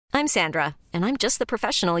I'm Sandra, and I'm just the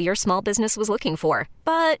professional your small business was looking for.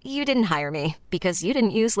 But you didn't hire me because you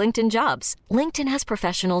didn't use LinkedIn Jobs. LinkedIn has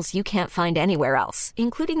professionals you can't find anywhere else,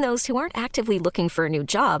 including those who aren't actively looking for a new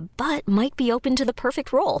job, but might be open to the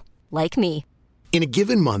perfect role, like me. In a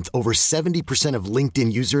given month, over 70% of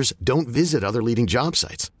LinkedIn users don't visit other leading job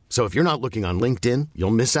sites. So if you're not looking on LinkedIn,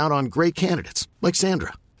 you'll miss out on great candidates like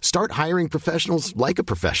Sandra. Start hiring professionals like a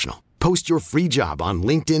professional. Post your free job on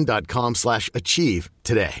linkedin.com/achieve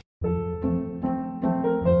today.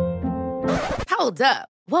 Hold up.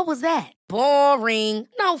 What was that? Boring.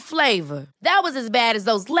 No flavor. That was as bad as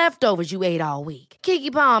those leftovers you ate all week.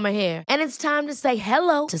 Keke Palmer here. And it's time to say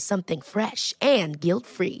hello to something fresh and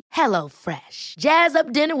guilt-free. Hello Fresh. Jazz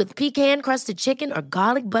up dinner with pecan-crusted chicken or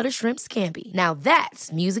garlic butter shrimp scampi. Now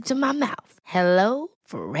that's music to my mouth. Hello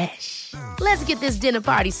Fresh. Let's get this dinner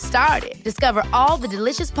party started. Discover all the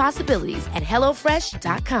delicious possibilities at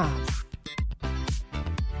hellofresh.com.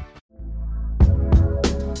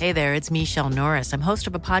 Hey there, it's Michelle Norris. I'm host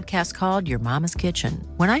of a podcast called Your Mama's Kitchen.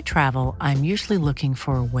 When I travel, I'm usually looking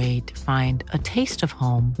for a way to find a taste of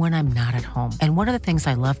home when I'm not at home. And one of the things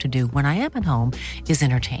I love to do when I am at home is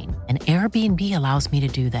entertain. And Airbnb allows me to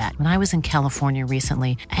do that. When I was in California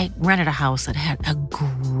recently, I rented a house that had a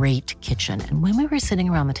great kitchen. And when we were sitting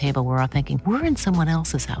around the table, we're all thinking, we're in someone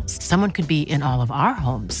else's house. Someone could be in all of our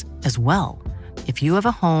homes as well. If you have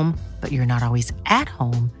a home, but you're not always at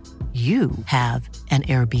home, you have an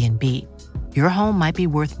Airbnb. Your home might be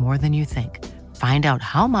worth more than you think. Find out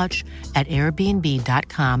how much at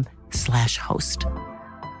airbnb.com/host.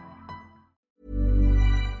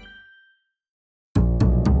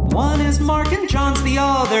 One is Mark and John's the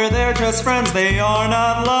other. They're just friends, they are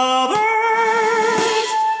not lovers.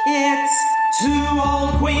 It's two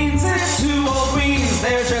old queens,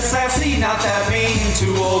 They're just sassy, not that mean.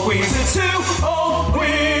 Two old queens, it's two old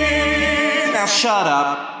queens. Now shut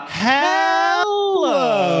up.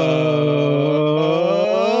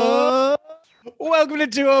 Hello. Welcome to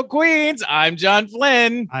Two Old Queens. I'm John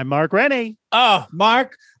Flynn. I'm Mark Rennie. Oh,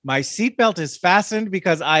 Mark, my seatbelt is fastened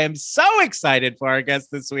because I am so excited for our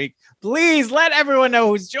guest this week. Please let everyone know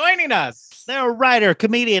who's joining us. They're a writer,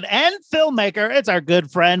 comedian, and filmmaker. It's our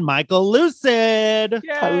good friend, Michael Lucid.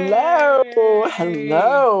 Yay.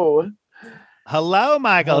 Hello. Hello,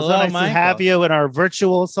 Michael. Hello, so nice Michael. to have you in our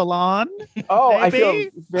virtual salon. Oh, I Maybe?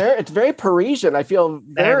 feel it's very Parisian. I feel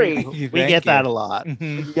very, we get that a lot.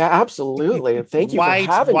 yeah, absolutely. Thank you White,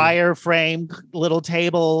 for having me. wire-framed little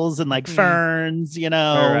tables and like ferns, you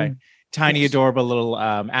know. All right. Tiny, adorable little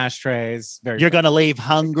ashtrays. Very You're going to leave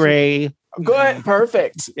hungry. Good.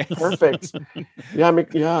 Perfect. Yes. Perfect. I'm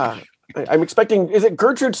expecting, is it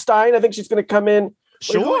Gertrude Stein? I think she's going to come in.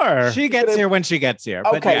 Sure. She gets here when she gets here.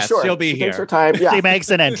 But Okay, yes, sure. she'll be She takes here. her time. Yeah. She makes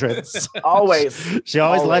an entrance. Always. She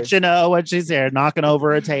always lets you know when she's here, knocking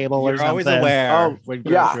over a table or You're something. always aware Oh, when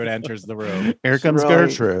yeah. Gertrude enters the room. Here comes really-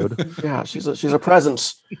 Gertrude. Yeah, she's a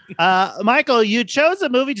presence. Michael, you chose a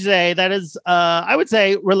movie today that is, I would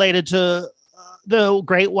say, related to the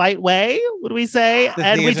Great White Way, would we say? The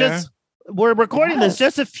and theater. we're recording this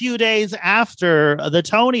Yes. just a few days after the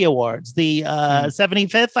Tony Awards, the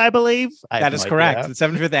 75th, I believe. I have That no is idea. correct. The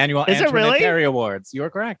 75th annual Is it Antoinette really? Perry Awards. You are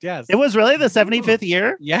correct. Yes. It was really the 75th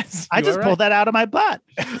year? Yes. I just pulled that out of my butt.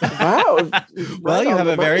 Wow. Well, Right you on have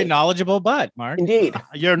the a very money. knowledgeable butt, Mark. Indeed.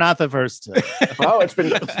 You're not the first to. Oh, it's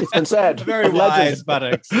been said. Very Of legend. wise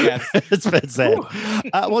buttocks. Yes. It's been said.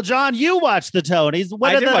 Well, John, you watched the Tonys.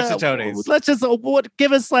 I did watch the Tonys. Let's just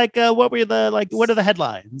give us what are the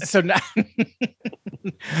headlines? So, the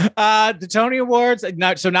Tony Awards.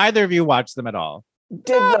 So neither of you watched them at all.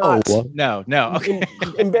 Did not. No. Okay.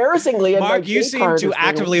 Embarrassingly, and Mark, my you gay seem card to is being-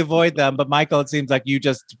 actively avoid them, but Michael, it seems like you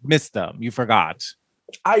just missed them. You forgot.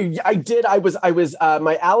 I did. I was.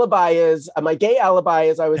 My alibi is my gay alibi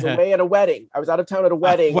is I was away at a wedding. I was out of town at a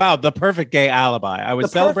wedding. Wow, the perfect gay alibi. I was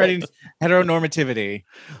The celebrating heteronormativity.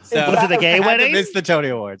 So Was it a gay I had to wedding? miss the Tony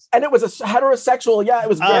Awards. And it was a heterosexual. Yeah, it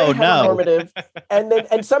was very Oh, no. heteronormative.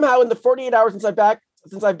 And somehow in the 48 hours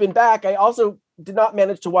since I've been back, I also did not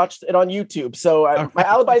manage to watch it on YouTube. So my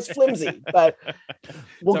alibi is flimsy, but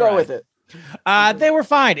we'll It's go all with it. They were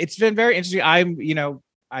fine. It's been very interesting.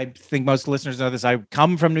 I think most listeners know this. I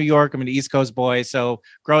come from New York. I'm an East Coast boy. So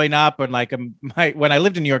growing up and when I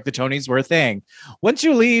lived in New York, the Tonys were a thing. Once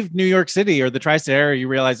you leave New York City or the tri-state area, you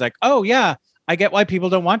realize like, oh yeah, I get why people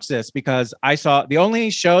don't watch this, because I saw the only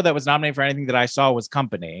show that was nominated for anything that I saw was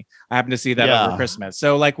Company. I happened to see that over Christmas.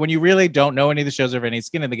 So like when you really don't know any of the shows or have any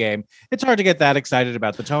skin in the game, it's hard to get that excited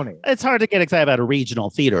about the Tony. It's hard to get excited about a regional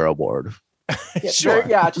theater award. Yeah, Sure.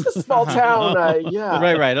 just a small town.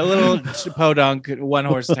 Right. A little podunk, one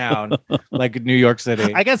horse town like New York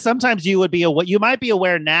City. I guess sometimes you would be you might be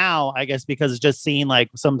aware now, I guess, because it's just seeing like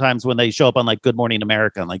sometimes when they show up on like Good Morning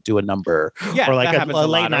America and like do a number or like a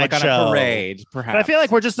late night like show. On a parade, perhaps. But I feel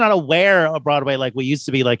like we're just not aware of Broadway like we used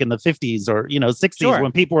to be like in the 50s or 60s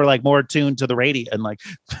when people were like more tuned to the radio and like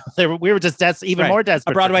we were just even more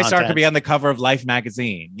desperate. A Broadway star could be on the cover of Life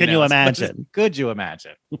magazine. Can you imagine? Could you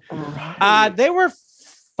imagine? They were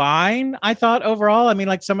fine, I thought, overall. I mean,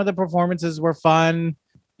 like some of the performances were fun.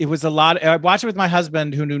 It was a lot. I watched it with my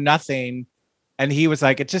husband who knew nothing. And he was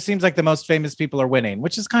like, it just seems like the most famous people are winning,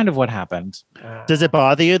 which is kind of what happened. Does it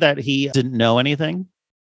bother you that he didn't know anything?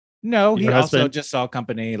 No, he also just saw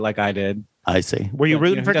Company like I did. I see. Were you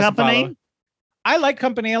rooting for Company? I like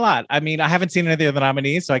Company a lot. I mean, I haven't seen any of the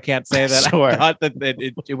nominees, so I can't say that I thought that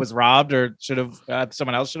it was robbed or should have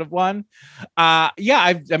someone else should have won. I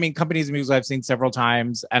mean, Company's musical I've seen several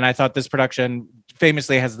times, and I thought this production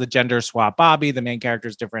famously has the gender swap Bobby. The main character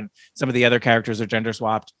is different. Some of the other characters are gender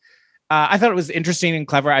swapped. I thought it was interesting and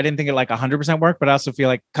clever. I didn't think it like 100% worked, but I also feel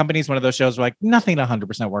like Company's one of those shows where like nothing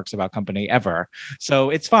 100% works about Company ever. So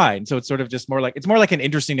it's fine. So it's sort of just more like an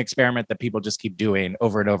interesting experiment that people just keep doing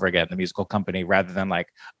over and over again, the musical Company, rather than like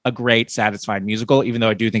a great satisfied musical, even though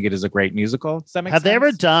I do think it is a great musical. Does that make sense? Have they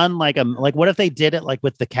ever done like what if they did it like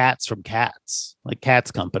with the cats from Cats, like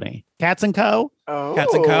Cats Company, Cats and Co? Oh.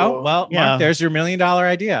 Cats and Co. Well, yeah. Mark, there's your $1 million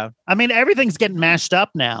idea. I mean, everything's getting mashed up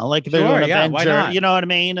now. Like there's an Avenger, you know what I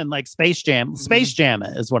mean? And like Space Jam. Space Jam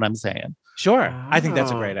is what I'm saying. Sure. I think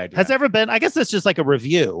that's a great idea. Has ever been, I guess it's just like a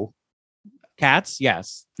review. Cats?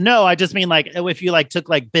 Yes. No, I just mean like if you like took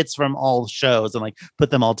like bits from all shows and like put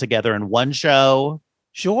them all together in one show.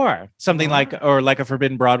 Sure. Something like a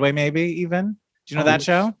Forbidden Broadway, maybe even. Do you know that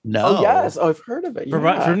show? No. Oh, yes. Oh, I've heard of it.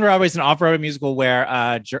 Forbidden Broadway is an off-Broadway musical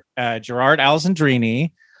where Gerard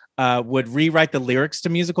Alessandrini would rewrite the lyrics to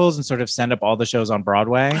musicals and sort of send up all the shows on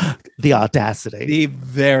Broadway. The audacity. The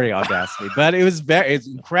very audacity. But it's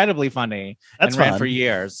incredibly funny. That's and ran for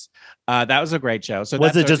years. That was a great show. So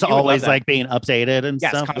was it just always like being updated and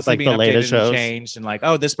stuff? Constantly like being the latest shows and changed and like,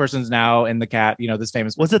 oh, this person's now in the Cat, this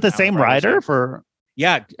famous. Was it the same writer for?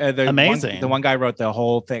 Yeah. Amazing. The one guy wrote the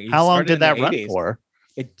whole thing. How long did that run for?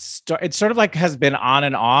 It sort of like has been on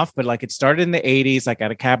and off, but like it started in the 80s, like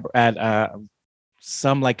at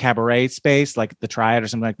some like cabaret space, like the Triad or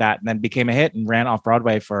something like that, and then became a hit and ran off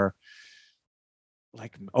Broadway for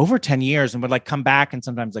like over 10 years and would like come back and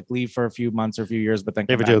sometimes like leave for a few months or a few years, but then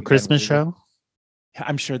they ever do a Christmas show?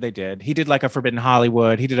 I'm sure they did. He did like a Forbidden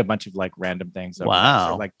Hollywood. He did a bunch of like random things. Wow.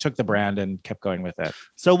 Sort of, like took the brand and kept going with it.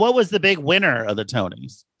 So what was the big winner of the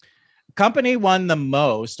Tonys? Company won the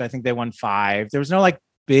most. I think they won 5. There was no like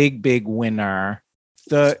big winner.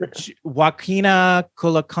 Joaquina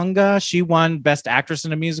Kulakunga, she won Best Actress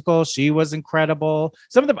in a Musical. She was incredible.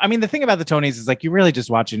 The thing about the Tonys is like you're really just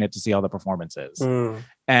watching it to see all the performances.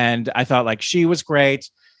 And I thought like she was great.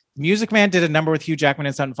 Music Man did a number with Hugh Jackman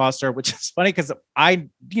and Sutton Foster, which is funny because I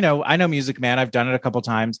know Music Man. I've done it a couple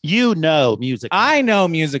times. You know Music Man. I know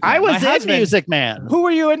Music Man. I was in Music Man. Who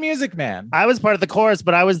were you in Music Man? I was part of the chorus,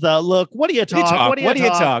 but I was the look. What do you talk? What do you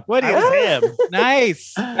talk? What do you I was him.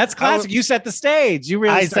 Nice. That's classic. You set the stage. You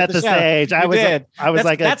really. I set the stage. I was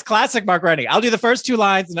that's classic Mark Rennie. I'll do the first 2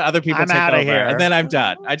 lines and other people take over, here. and then I'm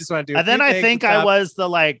done. I just want to do. And then I think I was the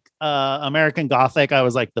like American Gothic. I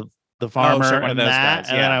was like the farmer one of those guys,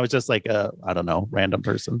 and then I was just like I don't know, random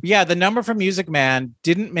person. Yeah, the number from Music Man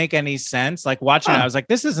didn't make any sense. Like watching it, I was like,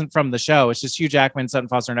 this isn't from the show. It's just Hugh Jackman, Sutton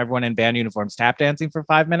Foster, and everyone in band uniforms tap dancing for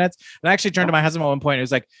 5 minutes. And I actually turned to my husband at one point and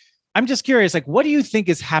was like, I'm just curious, like, what do you think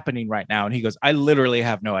is happening right now? And he goes, I literally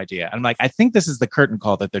have no idea. And I'm like, I think this is the curtain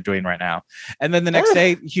call that they're doing right now. And then the next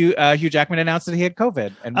day, Hugh Jackman announced that he had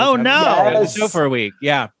COVID. And the show for a week.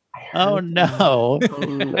 Yeah. Oh no.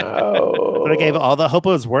 But it gave all the hope it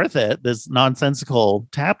was worth it, this nonsensical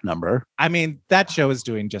tap number. I mean, that show is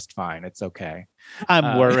doing just fine. It's okay.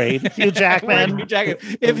 I'm worried. Hugh Jackman.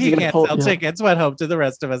 If he can't sell tickets, what hope do the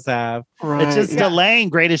rest of us have? Right. It's just delaying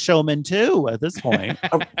Greatest Showman 2 at this point.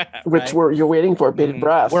 Which you're waiting for, bated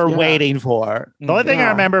breath. We're waiting for. The only thing I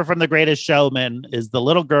remember from The Greatest Showman is the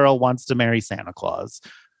little girl wants to marry Santa Claus,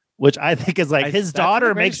 which I think is like his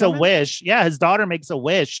daughter makes a wish. Yeah, his daughter makes a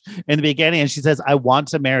wish in the beginning. And she says, I want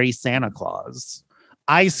to marry Santa Claus.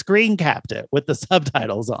 I screen capped it with the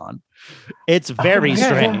subtitles on. It's very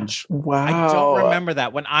strange. Wow. I don't remember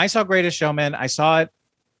that. When I saw Greatest Showman, I saw it.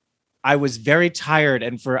 I was very tired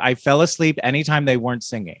and I fell asleep anytime they weren't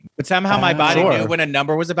singing. But somehow my body knew when a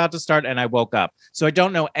number was about to start and I woke up. So I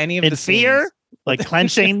don't know any of the fear, scenes. Like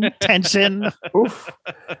clenching, tension. Oof.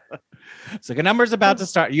 So the number's about to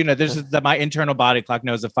start. You know, this is my internal body clock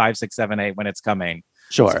knows a 5, 6, 7, 8 when it's coming.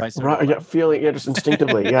 Sure. So Right, yeah, feeling just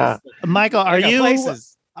instinctively. Yeah. Michael,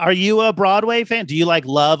 are you a Broadway fan? Do you like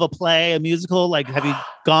love a play, a musical? Like, have you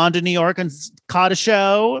gone to New York and caught a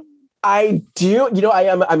show? I do. You know,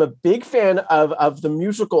 I'm a big fan of the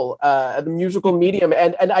musical medium,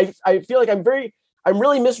 and I feel like I'm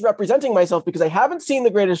really misrepresenting myself because I haven't seen The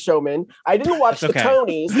Greatest Showman. I didn't watch the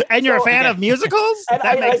Tonys. And you're a fan of musicals? And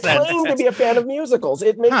I claim to be a fan of musicals.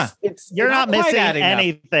 It makes You're not missing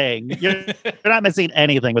anything. You're not missing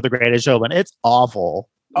anything with The Greatest Showman. It's awful.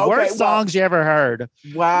 Okay, worst songs you ever heard.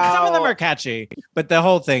 Wow. Some of them are catchy, but the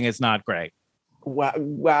whole thing is not great.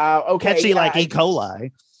 Wow. Okay. Catchy like E.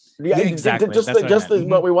 coli. Yeah, exactly. Just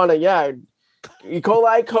what we want to. Yeah. E.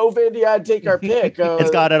 coli, COVID, yeah, take our pick.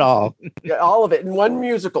 It's got it all. Yeah, all of it in one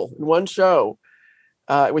musical, in one show.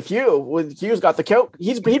 With Hugh's got the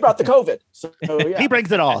he brought the COVID. So yeah. He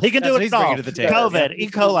brings it all. He can do it all. COVID, E.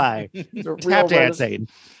 coli, tap dancing.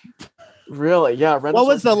 Really, yeah. What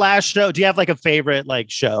was the last show? Do you have like a favorite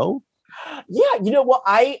like show? Yeah, you know what?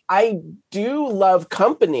 I do love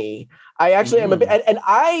Company. I actually am a bit, and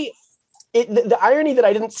the irony that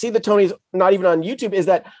I didn't see the Tonys, not even on YouTube, is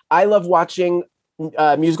that I love watching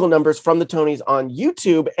musical numbers from the Tonys on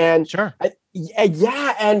YouTube. And sure,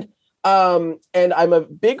 and I'm a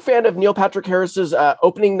big fan of Neil Patrick Harris's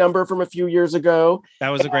opening number from a few years ago. That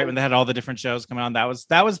was a great one. They had all the different shows coming on. That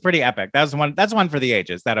was pretty epic. That's one for the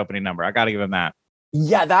ages. That opening number, I got to give him that.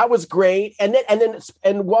 Yeah, that was great. And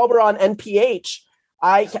while we're on NPH,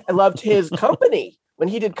 I loved his Company. When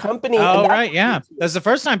he did Company. Oh, right. Yeah. That's the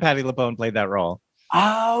first time Patti LuPone played that role.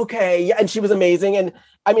 Oh, okay. Yeah. And she was amazing. And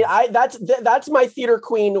I mean, that's my theater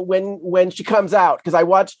queen when she comes out. Because I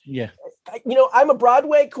watch, you know, I'm a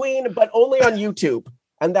Broadway queen, but only on YouTube.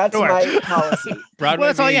 And that's my policy. Broadway,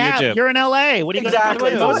 that's all you have. YouTube. You're in LA. What are you exactly.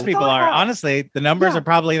 going to do? Most people are. Honestly, the numbers are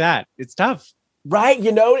probably that. It's tough. Right.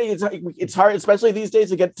 You know, it's hard, especially these days,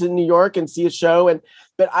 to get to New York and see a show.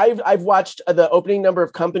 But I've watched the opening number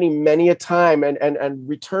of Company many a time and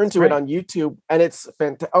returned to it on YouTube. And it's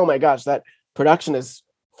fantastic. Oh my gosh, that production is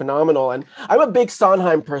phenomenal. And I'm a big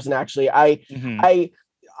Sondheim person, actually. I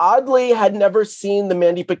oddly had never seen the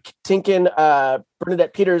Mandy Patinkin,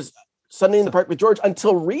 Bernadette Peters Sunday in the Park with George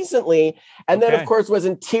until recently. And then, of course, was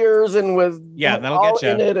in tears and was that'll get you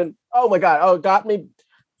in it. And oh my God, it got me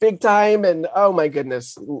big time. And oh my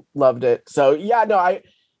goodness, loved it. So yeah, no, I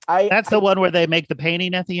that's the one where they make the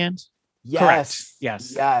painting at the end. Yes.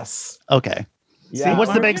 Correct. Yes. Okay. Yeah. See,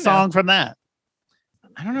 what's the big song from that?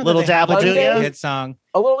 I don't know. Little Dabble Do Ya? Hit song.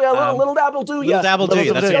 Little Dabble Do Ya. Little Dabble Do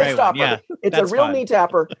Ya. That's a great one. Yeah. It's a real knee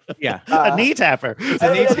tapper. Yeah. A knee tapper. It's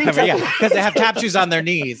a knee tapper. Yeah. Because they have tap shoes on their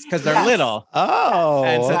knees because they're little. Oh.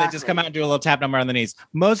 And so they just come out and do a little tap number on the knees.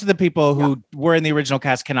 Most of the people who were in the original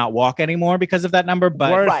cast cannot walk anymore because of that number.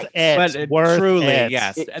 But truly,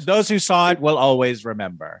 yes. Those who saw it will always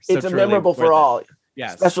remember. So it's memorable for all.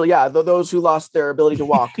 Yes. Especially, those who lost their ability to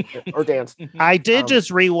walk or dance. I did just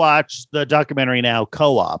rewatch the documentary now,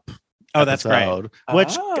 Co-op. Oh, that's great.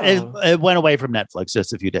 Which it went away from Netflix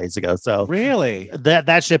just a few days ago. So really,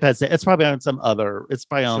 that ship it's probably on some other. It's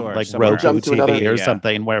probably on like Roku TV or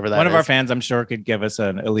something, wherever that. One of our fans, I'm sure, could give us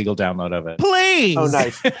an illegal download of it. Please. Oh,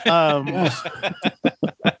 nice.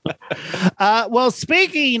 Well,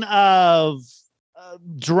 speaking of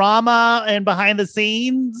drama and behind the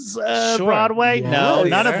scenes Broadway,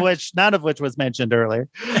 none of which was mentioned earlier,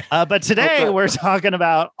 but today we're talking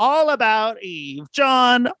about All About Eve.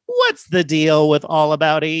 John, what's the deal with All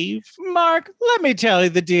About Eve? Mark, let me tell you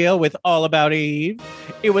the deal with All About Eve.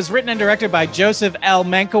 It was written and directed by Joseph L.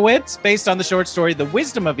 Mankiewicz, based on the short story The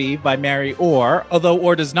Wisdom of Eve by Mary Orr, although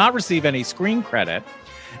Orr does not receive any screen credit.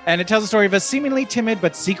 And it tells the story of a seemingly timid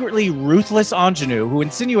but secretly ruthless ingenue who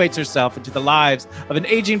insinuates herself into the lives of an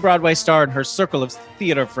aging Broadway star and her circle of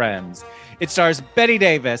theater friends. It stars Bette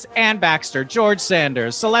Davis, Anne Baxter, George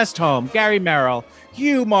Sanders, Celeste Holm, Gary Merrill,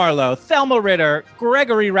 Hugh Marlowe, Thelma Ritter,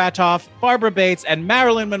 Gregory Ratoff, Barbara Bates, and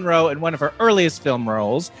Marilyn Monroe in one of her earliest film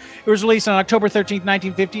roles. It was released on October 13th,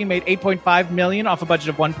 1950, and made $8.5 million off a budget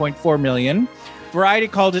of $1.4 million. Variety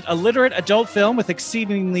called it a literate adult film with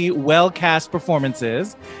exceedingly well-cast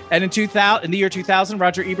performances. And in the year 2000,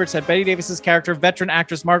 Roger Ebert said Bette Davis's character, veteran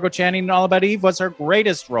actress Margot Channing in All About Eve, was her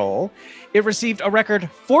greatest role. It received a record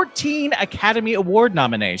 14 Academy Award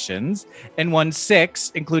nominations and won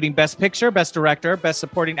 6, including Best Picture, Best Director, Best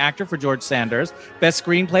Supporting Actor for George Sanders, Best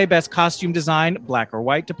Screenplay, Best Costume Design, Black or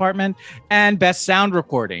White Department, and Best Sound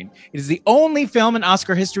Recording. It is the only film in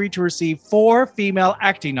Oscar history to receive 4 female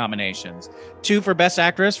acting nominations, 2 2 for Best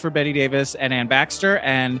Actress for Bette Davis and Anne Baxter,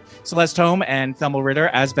 and Celeste Holm and Thelma Ritter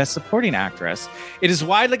as Best Supporting Actress. It is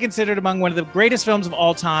widely considered among one of the greatest films of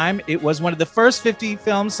all time. It was one of the first 50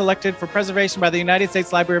 films selected for preservation by the United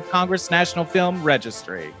States Library of Congress National Film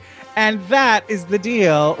Registry. And that is the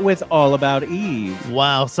deal with All About Eve.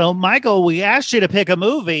 Wow. So, Michael, we asked you to pick a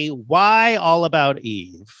movie. Why All About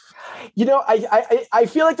Eve? You know, I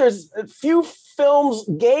feel like there's a few films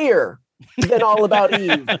gayer than All About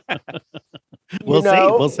Eve.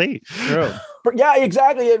 We'll see. True. But yeah,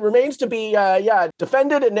 exactly. It remains to be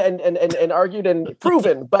defended and argued and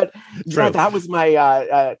proven. But yeah, that was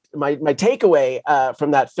my my takeaway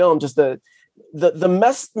from that film. Just the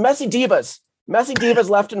messy divas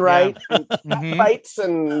left and right, and fights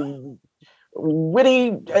and witty,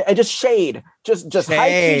 and just shade, just high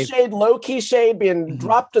key shade, low key shade being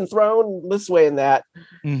dropped and thrown this way and that.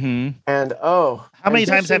 And how many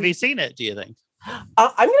times have you seen it, do you think? I'm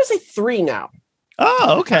gonna say 3 now.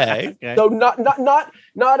 Oh, okay. So not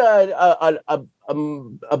a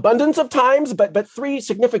abundance of times, but 3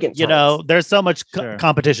 significant times. You know, there's so much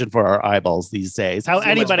competition for our eyeballs these days. How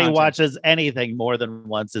anybody watches anything more than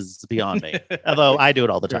once is beyond me. Although I do it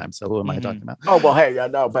all the time. So who am I talking about? Oh, well, hey,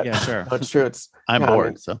 but sure. It's true. I'm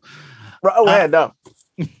bored. So no.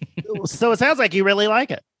 So it sounds like you really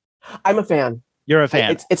like it. I'm a fan. You're a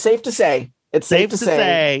fan. It's safe to say. It's safe to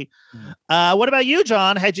say. What about you,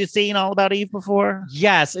 John? Had you seen All About Eve before?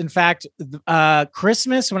 Yes. In fact,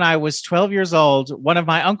 Christmas when I was 12 years old, one of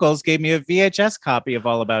my uncles gave me a VHS copy of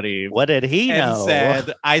All About Eve. What did he know?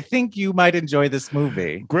 Said, I think you might enjoy this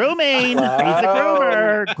movie. Grooming. He's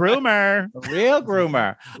a groomer. A real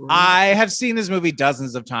groomer. I have seen this movie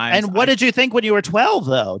dozens of times. And what did you think when you were 12,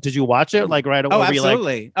 though? Did you watch it like right away? Oh,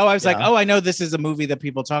 absolutely. I was like, I know this is a movie that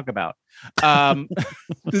people talk about.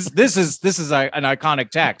 This is an iconic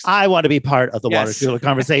text. I want to be part of the water cooler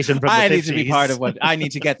conversation from the 50s. I need to be part of what I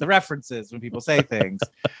need to get the references when people say things.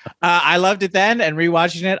 I loved it then, and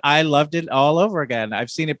rewatching it, I loved it all over again.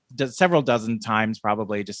 I've seen it several dozen times,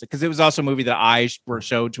 probably, just because it was also a movie that I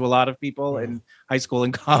showed to a lot of people in high school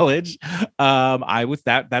and college.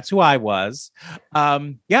 That's who I was. I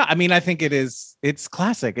mean, I think it's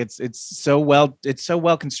classic. It's so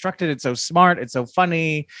well constructed. It's so smart. It's so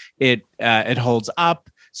funny. It holds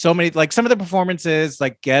up. So many, like some of the performances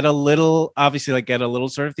get a little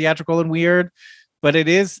sort of theatrical and weird, but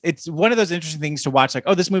it's one of those interesting things to watch. Like,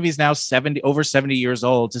 oh, this movie is now over 70 years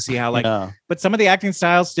old, to see how but some of the acting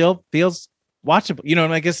style still feels watchable,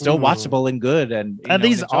 and I guess still watchable and good. And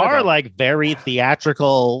these are like very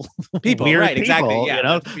theatrical people, weird right? People, exactly.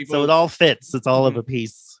 Yeah. So it all fits. It's all of a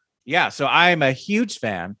piece. Yeah. So I'm a huge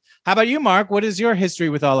fan. How about you, Mark? What is your history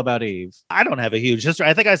with All About Eve? I don't have a huge history.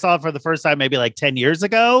 I think I saw it for the first time maybe like 10 years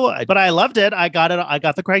ago, but I loved it. I got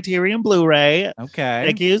the Criterion Blu-ray. Okay.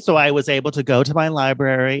 Thank you. So I was able to go to my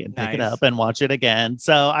library and pick it up and watch it again.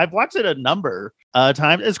 So I've watched it a number of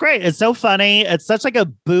times. It's great. It's so funny. It's such like a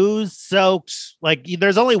booze-soaked,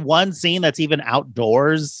 there's only one scene that's even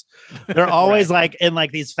outdoors. They're always like in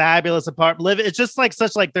like these fabulous apartments. It's just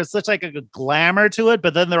there's such like a glamour to it,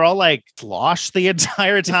 but then they're all like sloshed the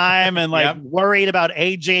entire time and worried about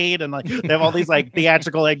aging, and like they have all these like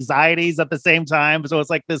theatrical anxieties at the same time. So it's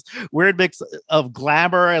like this weird mix of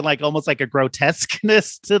glamour and like almost like a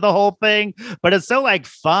grotesqueness to the whole thing. But it's so like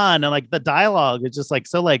fun, and like the dialogue is just like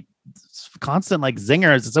so like constant like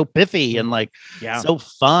zingers. It's so pithy and like so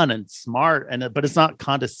fun and smart, but it's not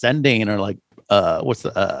condescending or like what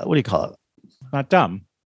do you call it? Not dumb,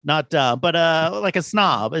 but like a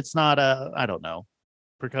snob. It's not I don't know.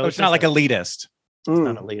 It's not like elitist. It's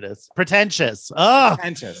not elitist. Pretentious. Oh,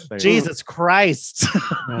 pretentious. Jesus Christ.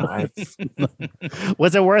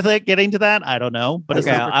 Was it worth it getting to that? I don't know. But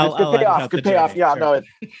okay, good payoff. Yeah, sure.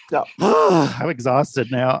 No. I'm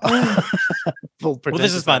exhausted now. Well,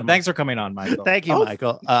 this is fun. Thanks for coming on, Michael. Thank you,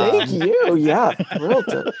 Michael. Thank you. Yeah.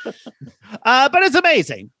 But it's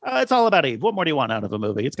amazing. It's All About Eve. What more do you want out of a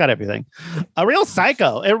movie? It's got everything. A real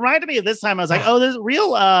psycho. It reminded me of this time. I was like, oh, this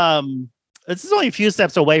real this is only a few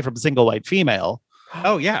steps away from Single White Female.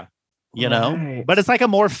 Oh, yeah. But it's like a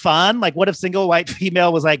more fun, like what if Single White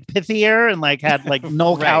Female was like pithier and like had like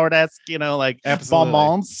Noel Coward-esque, like bon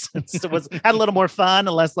mots, had a little more fun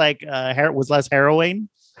and less like was less harrowing.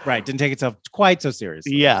 Right. Didn't take itself quite so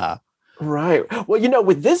seriously. Yeah. Right. Well,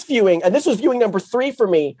 with this viewing, and this was viewing number 3 for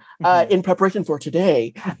me in preparation for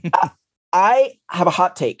today, I have a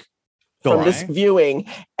hot take from this viewing.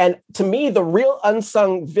 And to me, the real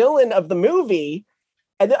unsung villain of the movie,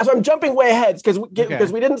 and so I'm jumping way ahead because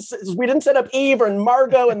we didn't set up Eve and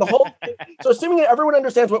Margot and the whole thing. So assuming that everyone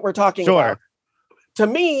understands what we're talking about, to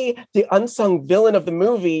me, the unsung villain of the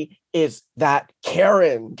movie is that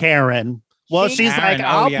Karen. Well, she's like,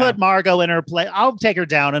 I'll put Margot in her place. I'll take her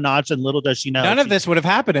down a notch. And little does she know, none of this would have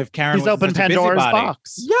happened if Karen was opened Pandora's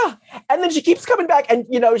box. Yeah. And then she keeps coming back and,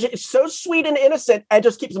 she's so sweet and innocent and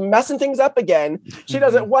just keeps messing things up again. She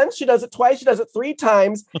does it once, she does it twice, she does it 3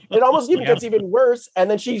 times. It almost even gets even worse.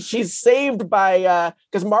 And then she's saved by,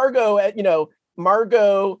 because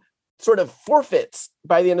Margot sort of forfeits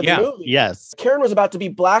by the end of the movie. Yes. Karen was about to be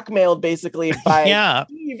blackmailed basically by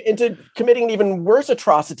Eve into committing an even worse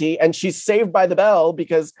atrocity, and she's saved by the bell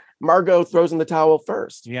because Margot throws in the towel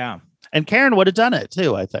first. Yeah. And Karen would have done it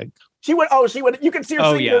too, I think. She would, you can see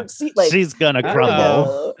her sitting in her seat like she's gonna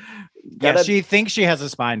crumble. She thinks she has a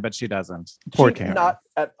spine, but she doesn't. Poor Karen. Not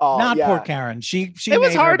at all. Not poor Karen. She it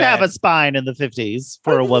was hard to have a spine in the 50s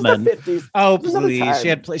for a woman. Oh,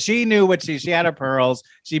 please. She knew what she had her pearls.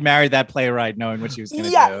 She married that playwright knowing what she was going to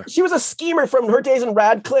do. Yeah, she was a schemer from her days in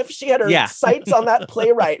Radcliffe. She had her sights on that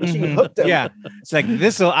playwright and she hooked him. Yeah. It's like,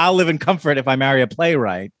 I'll live in comfort if I marry a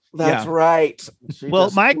playwright. That's right.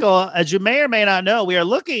 Michael, as you may or may not know, we are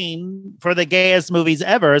looking for the gayest movies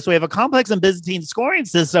ever. So we have a complex and Byzantine scoring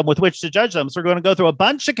system with which to judge them. So we're going to go through a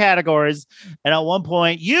bunch of categories. And at one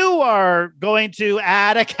point, you are going to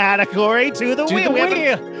add a category to the wheel.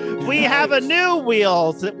 We have a new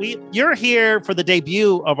wheel. You're here for the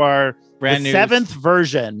debut of our brand new 7th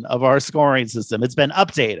version of our scoring system. It's been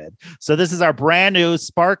updated. So this is our brand new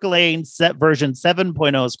sparkling version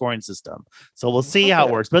 7.0 scoring system. So we'll see how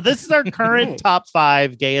it works. But this is our current top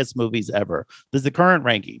 5 gayest movies ever. This is the current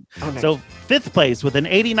ranking. Okay. So 5th place with an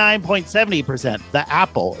 89.70%, The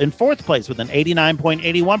Apple. In 4th place with an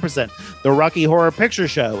 89.81%, The Rocky Horror Picture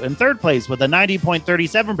Show. In 3rd place with a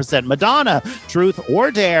 90.37%, Madonna, Truth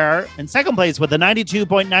or Dare. In 2nd place with a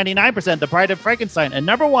 92.99%, The Pride of Frankenstein. And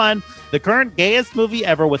number 1, the current gayest movie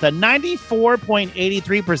ever with a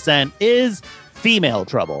 94.83% is Female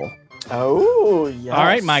Trouble. Oh, yes. All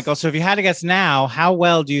right, Michael. So if you had to guess now, how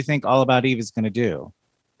well do you think All About Eve is going to do?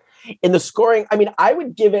 In the scoring, I mean, I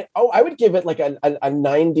would give it like a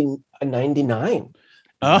 90, a 99.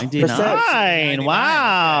 Oh, 99.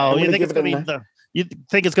 Wow. You think it's going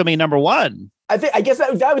to be number 1? I guess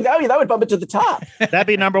that would bump it to the top. That'd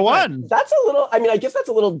be number 1. That's a little. I mean, I guess that's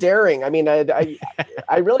a little daring. I mean, I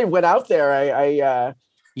really went out there.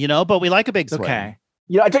 But we like a big swing. Okay.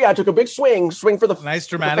 I took a big swing for the nice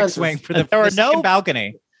dramatic swing for the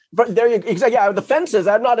balcony. But there you exactly. Yeah, the fences.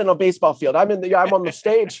 I'm not in a baseball field. I'm on the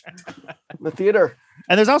stage, in the theater.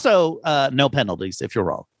 And there's also no penalties if you're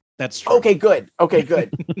wrong. That's true. Okay, good. Good.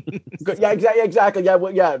 Yeah, exactly. Yeah,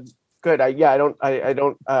 well, yeah. Good. I don't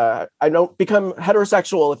become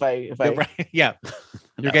heterosexual if I right. Yeah.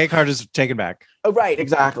 Your gay card is taken back. Oh, right.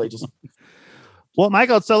 Exactly. Just well,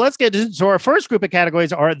 Michael, so let's get into our first group of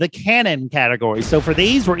categories are the canon categories. So for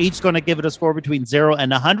these, we're each going to give it a score between 0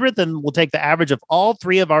 and 100, and we'll take the average of all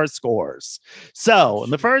 3 of our scores. So in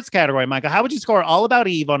the first category, Michael, how would you score All About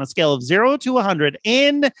Eve on a scale of 0 to 100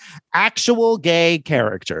 in actual gay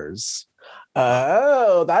characters?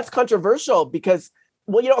 Oh, that's controversial because,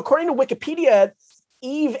 well, according to Wikipedia,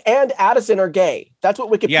 Eve and Addison are gay. That's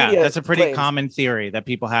what Wikipedia. Yeah, that's a pretty claims. Common theory that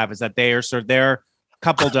people have is that they are sort of their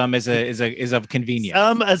coupledom is of convenience.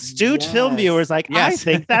 Some astute film viewers I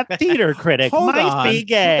think that theater critic might be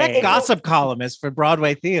gay. That gossip columnist for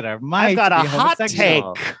Broadway theater might. I've got a hot take.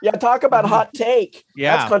 Yeah, talk about hot take.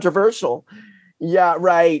 Yeah, that's controversial. Yeah,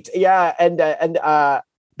 right. Yeah, and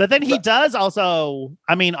but then he does also.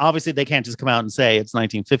 I mean, obviously they can't just come out and say it's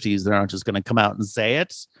 1950s. They're not just going to come out and say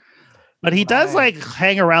it. But he does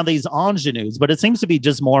hang around these ingenues, but it seems to be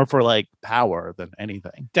just more for power than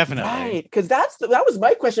anything. Definitely. Right. Because that was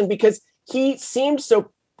my question, because he seemed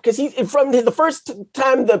so, because he, from the first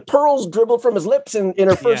time the pearls dribbled from his lips in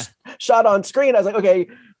her first shot on screen, I was like, okay,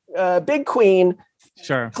 big queen.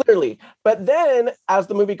 Sure. Clearly. But then as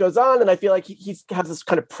the movie goes on, and I feel like he has this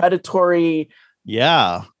kind of predatory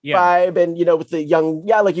vibe, and, with the young,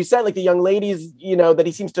 like you said, like the young ladies, that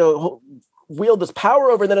he seems to wield this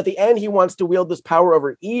power over, and then at the end he wants to wield this power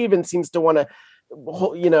over Eve and seems to want to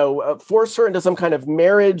force her into some kind of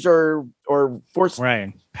marriage or force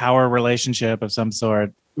power relationship of some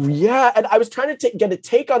sort. And I was trying to get a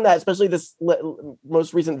take on that, especially this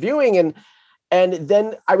most recent viewing, and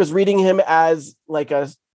then I was reading him as like a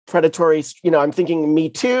predatory, I'm thinking Me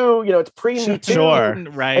Too, it's pre-Me Too,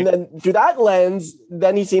 right? And then through that lens,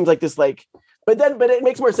 then he seems like this But it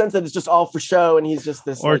makes more sense that it's just all for show, and he's just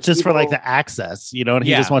this, or just evil. For the access, and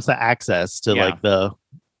he just wants the access to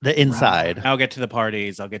the inside. Right. I'll get to the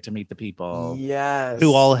parties. I'll get to meet the people. Yes,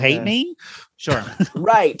 who all hate me. Sure.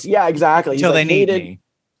 Right. Yeah. Exactly. Until they need me.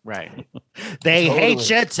 Right. They hate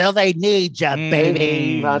you till they need you,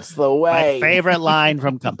 baby. That's the way. My favorite line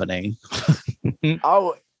from Company.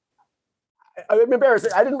 Oh. I'm embarrassed.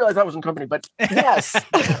 I didn't realize I was in company, but yes.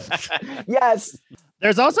 Yes.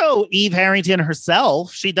 There's also Eve Harrington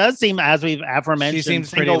herself. She does seem, as we've aforementioned, she seems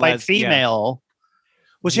single pretty white female.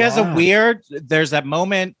 Well, she has a weird, there's that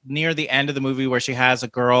moment near the end of the movie where she has a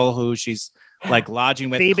girl who she's like lodging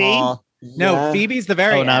with. Phoebe? No, Phoebe's the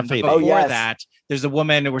very end. Not Phoebe. Before that, there's a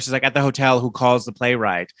woman where she's like at the hotel who calls the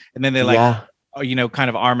playwright. And then they kind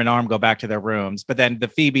of arm in arm go back to their rooms. But then the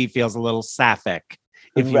Phoebe feels a little sapphic,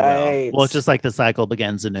 if you will. Well, it's just like the cycle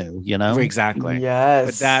begins anew, you know? Exactly.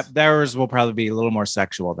 Yes. But theirs will probably be a little more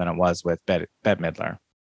sexual than it was with Bette Midler.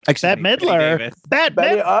 Bette Midler.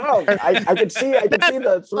 Oh, I could see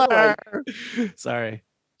the through. Sorry.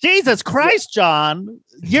 Jesus Christ, John.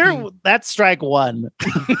 That's strike one.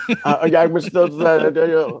 I was those.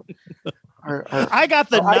 I got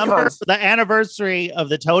the number for the anniversary of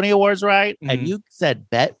the Tony Awards right, and you said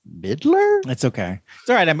Bette Midler? It's okay. It's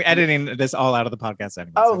all right. I'm editing this all out of the podcast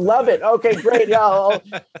anyway. Oh, love it. Okay, great. Yeah, all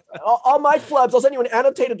my flubs. I'll send you an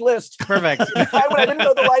annotated list. Perfect. When I didn't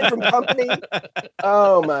know the line from company.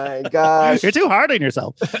 Oh my gosh. You're too hard on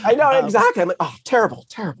yourself. I know, exactly. I'm like, oh, terrible.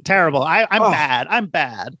 I'm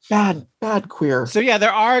bad. Bad queer. So yeah,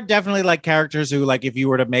 there are definitely like characters who like if you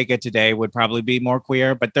were to make it today would probably be more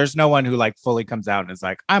queer, but there's no one who like fully comes out and is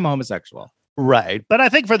like, I'm homosexual. Right. But I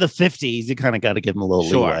think for the 50s, you kind of got to give them a little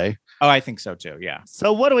leeway. Oh, I think so too. Yeah.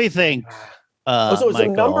 So what do we think? So it's a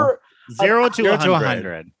number 0 to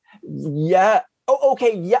 100. Yeah. Oh,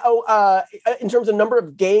 okay. Yeah. In terms of number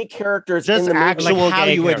of gay characters, just in the actual movie, like how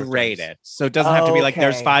you characters. would rate it. So it doesn't have to be like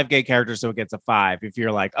there's 5 gay characters, so it gets a 5. If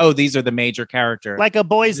you're like, oh, these are the major characters, like a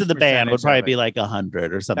Boys in the Band would probably of it. be like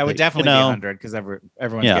 100 or something. That would definitely be 100 because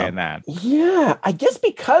everyone's gay in that. Yeah, I guess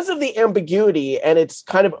because of the ambiguity and it's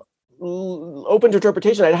kind of open to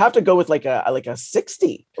interpretation, I'd have to go with like a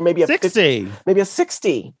 60 or maybe a 60, 50, maybe a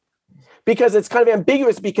 60. Because it's kind of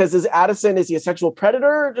ambiguous. Because is he a sexual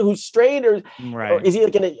predator who's straight, or is he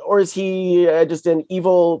is he just an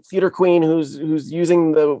evil theater queen who's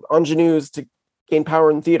using the ingenues to gain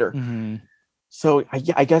power in theater? Mm-hmm. So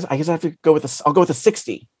I guess I have to go with I'll go with a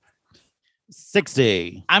 60.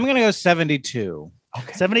 60. I'm gonna go 72.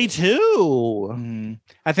 Okay. 72. Mm-hmm.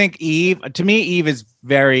 I think Eve is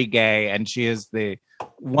very gay, and she is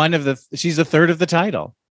she's a third of the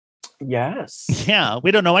title. Yes. Yeah, we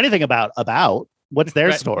don't know anything about what's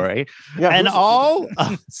their story. Yeah, and all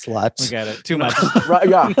sluts. We get it. Too much. Right,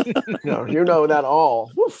 yeah. No, you know that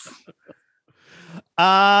all. Woof.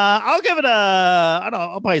 I'll give it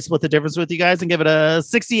I'll probably split the difference with you guys and give it a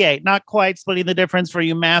 68. Not quite splitting the difference for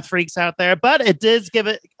you math freaks out there, but it did give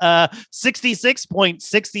it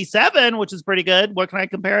 66.67, which is pretty good. What can I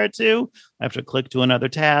compare it to? I have to click to another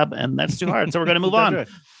tab, and that's too hard. So we're going to move on.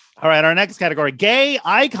 All right, our next category, gay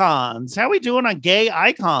icons. How are we doing on gay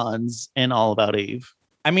icons in All About Eve?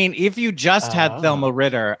 I mean, if you just had Thelma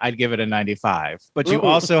Ritter, I'd give it a 95. But you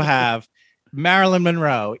also have Marilyn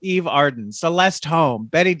Monroe, Eve Arden, Celeste Holm,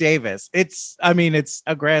 Betty Davis. It's a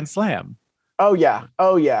grand slam. Oh yeah.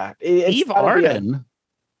 Eve Arden.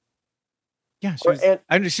 Yeah,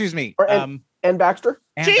 excuse me. Anne Baxter.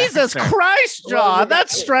 Jesus Christ, John,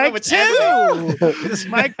 that's strike 2.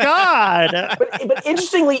 My God. But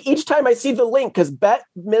interestingly, each time I see the link, because Bette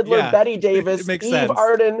Midler, Betty Davis, Eve sense.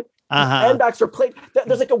 Arden, Anne Baxter played.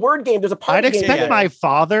 There's like a word game. There's a party I'd expect my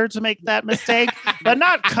father to make that mistake, but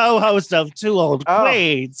not co-host of Two Old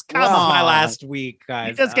Queens. Come on. My last week, guys.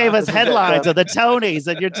 You just gave us headlines of the Tonys,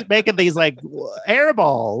 and you're making these like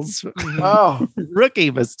airballs.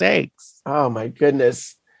 Rookie mistakes. Oh my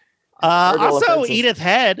goodness. Also, Edith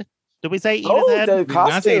Head. Did we say Edith Head? The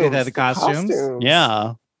costumes. The costumes.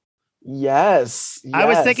 Yeah. Yes. I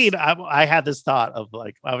was thinking, I had this thought of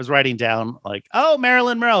like, I was writing down like, oh,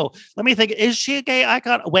 Marilyn Monroe. Let me think, is she a gay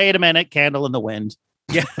icon? Wait a minute, Candle in the Wind.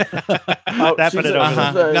 Yeah. That put it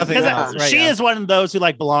over. Nothing else. She is one of those who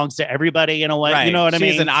like belongs to everybody in a way. Right. You know what I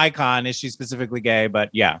mean? She's an icon. Is she specifically gay? But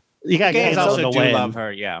yeah. You got gays also do love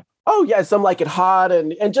her. Yeah. Oh yeah, some like it hot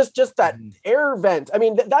and just that air vent. I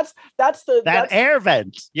mean, that's air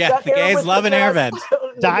vent. Yeah, the gays love an air vent.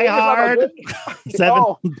 Die Hard,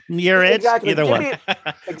 7-Year Itch, exactly. either one.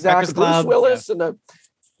 Exactly. Bruce Willis and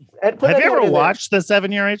have you ever watched the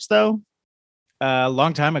 7-Year Itch though? A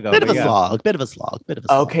long time ago. Bit of a slog.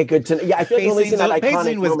 Okay, good to know. Yeah, I feel like only seen that iconic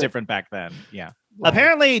pacing was moment. different back then. Yeah.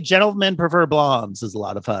 Apparently, Gentlemen Prefer Blondes is a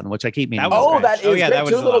lot of fun, which I keep meaning. That is great.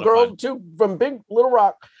 Two little girls, two from Big Little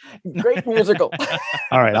Rock. Great musical.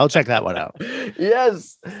 All right, I'll check that one out.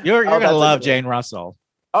 Yes. You're gonna love Jane Russell.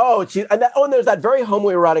 Oh, and there's that very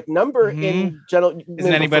homoerotic number in Gentlemen.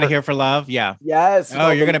 Isn't anybody here for love? Yeah. Yes. Oh,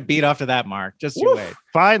 you're gonna beat off to that, Mark. Just you wait.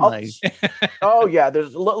 Finally. Oh yeah,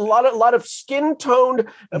 there's a lot of skin toned,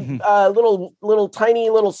 little tiny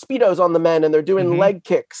little speedos on the men, and they're doing leg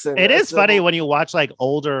kicks. And it is funny when you watch like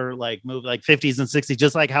older like movie like 50s and 60s,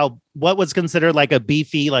 just like how what was considered like a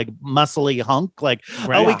beefy like muscly hunk, like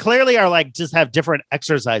we clearly are like just have different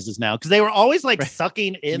exercises now because they were always like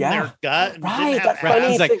sucking in their gut. Right,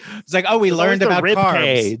 it's like we learned about rib carbs.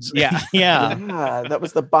 Cage. Yeah, that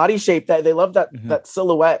was the body shape that they love that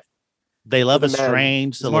silhouette. They love a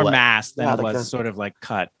strange silhouette. More mass than it was sort of like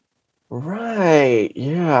cut. Right.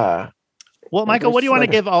 Yeah. Well, Michael, what do you want to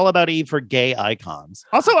give All About Eve for gay icons?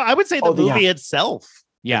 Also, I would say the movie itself,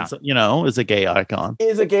 is a gay icon.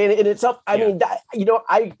 Is a gay in itself. I mean, that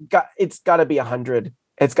it's got to be 100.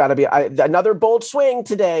 It's got to be another bold swing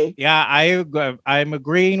today. Yeah, I'm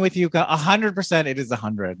agreeing with you 100%. It is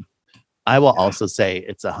 100. I will also say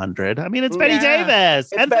it's 100. I mean, it's Betty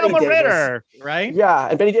Davis and Thelma Ritter, right? Yeah,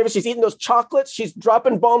 and Betty Davis, she's eating those chocolates. She's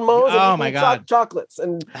dropping bon mots and eating chocolates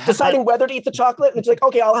and deciding whether to eat the chocolate. And it's like,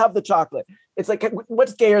 okay, I'll have the chocolate. It's like,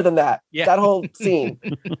 what's gayer than that? Yeah. That whole scene.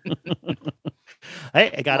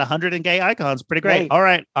 Hey, I got 100 in gay icons. Pretty great. All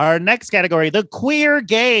right, our next category, the queer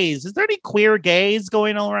gays. Is there any queer gays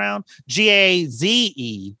going around? Gaze,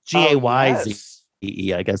 Gayze.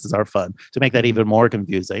 I guess is our fun to make that even more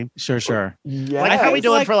confusing. Sure. Yeah. Like how we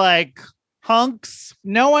doing for like hunks?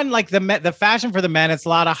 No one like the fashion for the men. It's a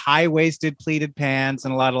lot of high-waisted pleated pants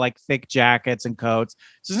and a lot of like thick jackets and coats.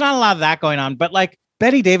 So there's not a lot of that going on. But like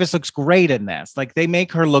Betty Davis looks great in this. Like they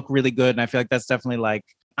make her look really good, and I feel like that's definitely like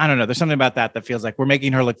I don't know. There's something about that feels like we're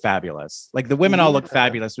making her look fabulous. Like the women all look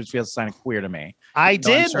fabulous, which feels kind of queer to me. I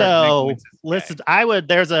did though. Listen,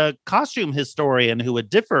 there's a costume historian who would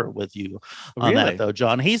differ with you on that though,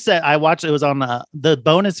 John. He said, I watched, it was on the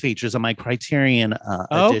bonus features on my Criterion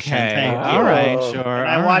edition. Okay. All right. Sure. And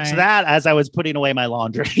I watched that as I was putting away my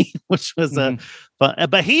laundry, which was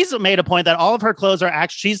but he's made a point that all of her clothes are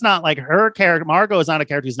actually, she's not like her character. Margot is not a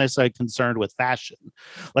character who's necessarily concerned with fashion.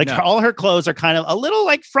 Like all her clothes are kind of a little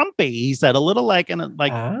like frumpy. He said a little like, and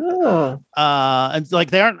like, and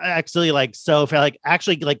like they aren't actually like, so like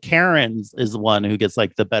actually like Karen's is the one who gets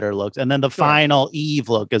like the better looks. And then the final Eve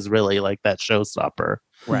look is really like that showstopper.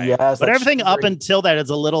 Right. Yes, but everything up until that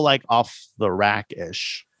is a little like off the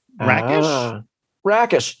rack-ish. Rackish.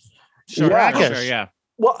 Sure. Rackish. Sure, yeah.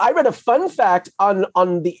 Well, I read a fun fact on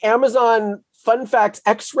the Amazon Fun Facts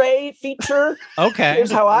X-ray feature. Okay.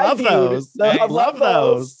 Here's how I love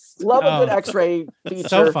those. Love a good X-ray feature.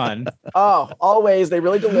 So fun. Oh, always. They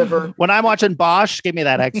really deliver. When I'm watching Bosch, give me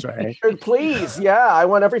that X-ray. Please. Yeah. I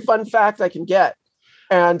want every fun fact I can get.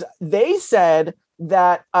 And they said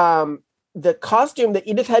that the costume that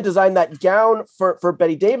Edith had designed that gown for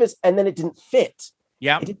Betty Davis, and then it didn't fit.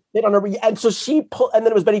 Yeah. It didn't fit on her. And so she pulled, and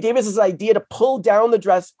then it was Betty Davis's idea to pull down the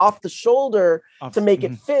dress off the shoulder to make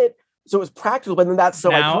it fit. So it was practical, but then that's so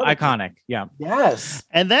now iconic. Yeah. Yes.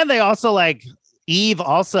 And then they also like Eve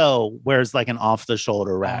also wears like an off the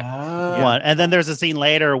shoulder rack one. And then there's a scene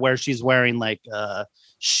later where she's wearing like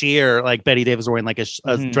sheer, like Betty Davis wearing like a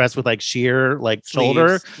dress with like sheer like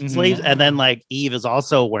shoulder sleeves. And then like Eve is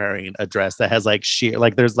also wearing a dress that has like sheer,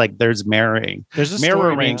 like there's mirroring. There's a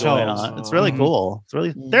mirroring going on. It's really cool. It's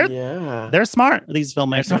really they're smart, these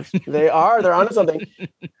filmmakers. They're onto something.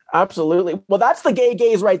 Absolutely. Well, that's the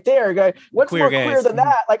gays right there. What's more queer than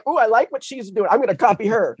that? Like, oh, I like what she's doing. I'm going to copy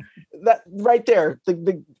her. That right there.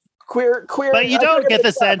 The queer. But you don't get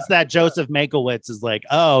the sense that Joseph Mankiewicz is like,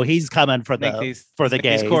 oh, he's coming for the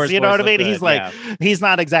gays. You know what I mean? He's like, he's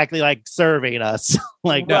not exactly like serving us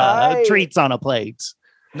like treats on a plate.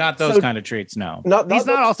 Not those kind of treats, no. He's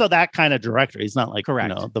not also that kind of director. He's not like,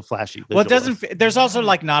 the flashy. Well, it doesn't. There's also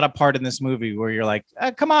like not a part in this movie where you're like,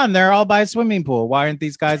 come on, they're all by a swimming pool. Why aren't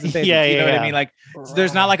these guys in you know what I mean? Like,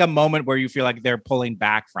 there's not like a moment where you feel like they're pulling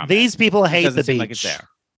back from these people hate the beach. Like it's there.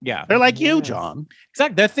 Yeah, they're like you, John.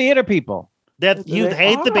 Exactly. They're theater people. That you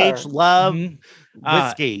hate the beach, love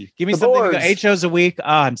whiskey. Give me something to go 8 shows a week.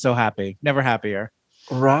 I'm so happy. Never happier.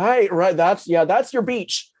 Right. That's your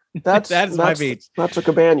beach. That's my beach. That's a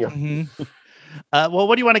cabana. Well,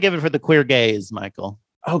 what do you want to give it for the queer gays, Michael?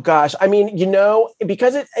 Oh gosh, I mean,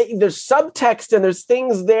 because there's subtext and there's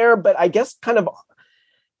things there, but I guess kind of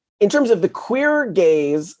in terms of the queer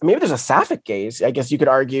gays, maybe there's a sapphic gaze. I guess you could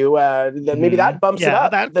argue that maybe that bumps it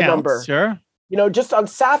up the number. Sure. Just on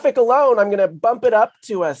sapphic alone, I'm going to bump it up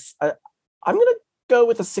to I'm going to go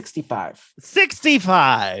with a 65.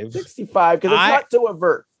 65 because it's not so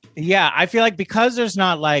overt. Yeah, I feel like because there's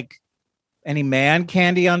not like any man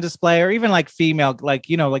candy on display or even like female, like,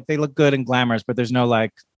 like they look good and glamorous, but there's no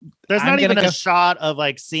like There's I'm not even gonna a shot of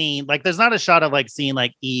like seeing there's not a shot of like seeing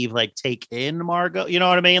like Eve like take in Margot. You know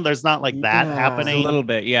what I mean? There's not like that happening. A little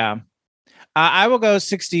bit, yeah. I will go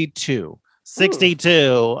 62.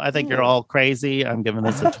 62. I think you're all crazy. I'm giving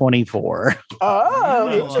this a 24. Oh,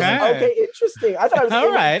 interesting. Okay, interesting. I thought I was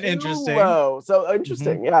all right. Interesting. Low. So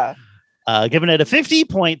interesting. Yeah. Giving it a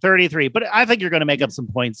 50.33, but I think you're going to make up some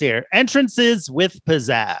points here. Entrances with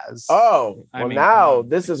pizzazz. Oh, well, now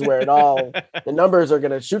this is where the numbers are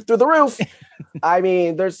going to shoot through the roof. I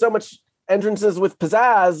mean, there's so much entrances with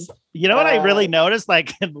pizzazz. You know what I really noticed,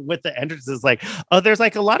 like with the entrances, like, there's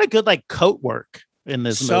like a lot of good like coat work in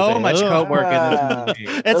this movie. So much coat work in this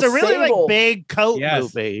movie. It's a really like big coat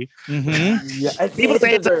movie. Yeah, people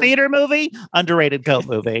say it's a theater movie, underrated coat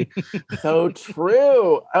movie. So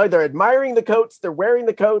true. Oh, they're admiring the coats. They're wearing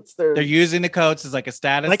the coats. They're using the coats as like a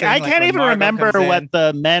status. Like thing, I can't even remember what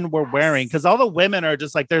the men were wearing because all the women are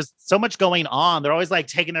just like there's so much going on. They're always like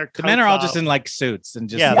taking their coats the men are all off. Just in like suits and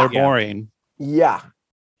just they're boring. Yeah,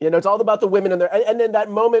 it's all about the women and their and then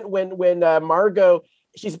that moment when Margot.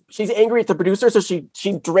 She's angry at the producer, so she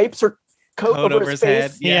drapes her coat over his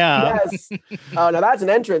face. Head. Yeah. Yes. Oh, now that's an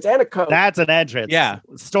entrance and a coat. That's an entrance. Yeah.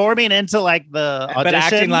 Storming into like the audition. But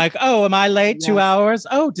acting like, oh, am I late 2 hours?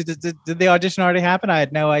 Oh, did the audition already happen? I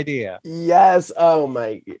had no idea. Yes. Oh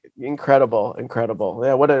my, incredible.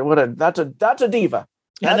 Yeah. What a that's a diva.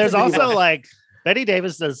 And there's also like Betty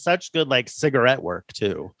Davis does such good like cigarette work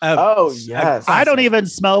too. Oh yes. I don't even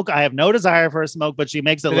smoke. I have no desire for a smoke, but she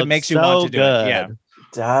makes it look makes you so want to do good. It. Yeah.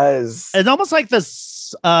 Does. It's almost like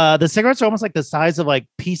this the cigarettes are almost like the size of like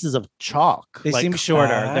pieces of chalk. They seem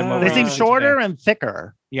shorter than what they seem shorter and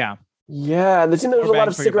thicker. Yeah. Yeah, and there seemed there was a lot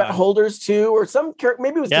of cigarette holders too, or some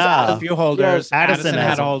maybe it was just a few holders. Yeah. Addison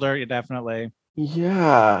had a holder, definitely.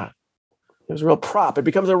 Yeah. It was a real prop. It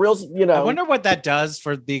becomes a real, I wonder what that does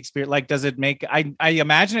for the experience. Like, does it make I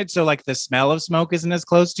imagine it so like the smell of smoke isn't as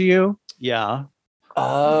close to you? Yeah.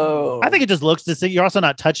 Oh. I think it just looks to see you're also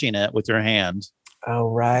not touching it with your hand.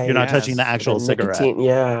 Oh, right. You're not touching the actual cigarette. Nicotine,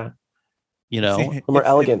 yeah. More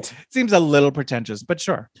elegant. It seems a little pretentious, but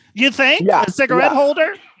sure. You think? Yeah. A cigarette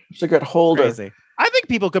holder? Cigarette holder. Crazy. I think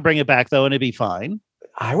people could bring it back though, and it'd be fine.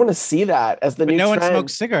 I want to see that as the new no trend. one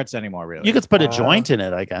smokes cigarettes anymore, really. You could put a joint in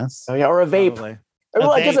it, I guess. Oh yeah, or a vape. Probably.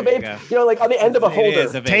 Well, I guess a vape, like on the end of a holder.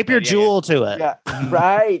 Vape, tape your jewel to it. Yeah,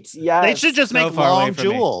 right. Yeah. They should just make long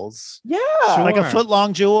jewels. Yeah. Sure. Like a foot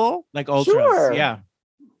long jewel. Like ultras. Yeah.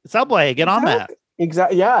 Subway, get on that.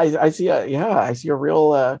 Exactly. Yeah, I see a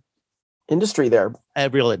real industry there. A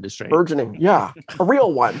real industry. Burgeoning. Yeah. A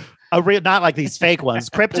real one. A real, not like these fake ones.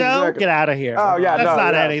 Crypto, Exactly. Get out of here. Oh yeah, that's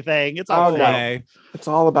not anything. It's all okay. It's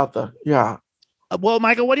all about the Well,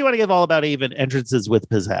 Michael, what do you want to give all about even entrances with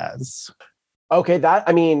pizzazz? Okay,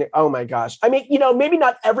 oh my gosh. Maybe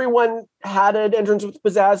not everyone had an entrance with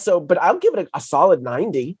pizzazz, but I'll give it a solid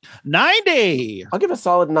 90. 90. I'll give a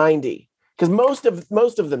solid 90 because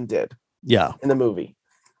most of them did. Yeah, in the movie.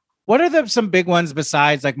 What are some big ones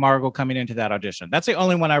besides like Margot coming into that audition? That's the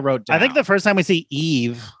only one I wrote down. I think the first time we see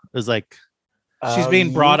Eve is like she's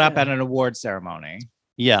being brought up at an award ceremony.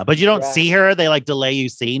 Yeah, but you don't see her. They like delay you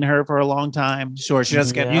seeing her for a long time. Sure, she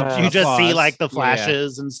doesn't get. You just see like the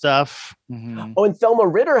flashes and stuff. Mm-hmm. Oh, and Thelma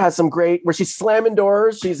Ritter has some great where she's slamming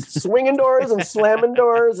doors, she's swinging doors and slamming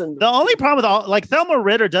doors. And the only problem with Thelma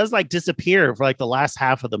Ritter does like disappear for like the last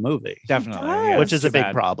half of the movie, definitely, which is a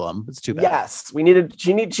big problem. It's too bad. Yes,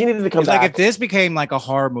 she needed to come back. Like if this became like a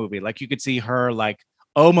horror movie, like you could see her like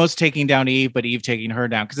almost taking down Eve, but Eve taking her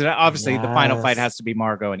down because obviously the final fight has to be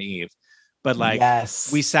Margot and Eve. But like,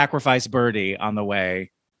 we sacrificed Birdie on the way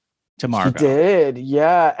to Margot. She did,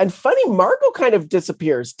 yeah. And funny, Margot kind of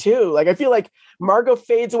disappears too. Like I feel like Margot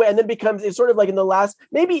fades away and then it's sort of like in the last.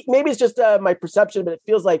 Maybe it's just my perception, but it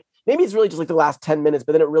feels like maybe it's really just like the last 10 minutes.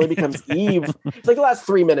 But then it really becomes Eve. It's like the last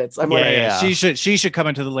 3 minutes. I'm She should come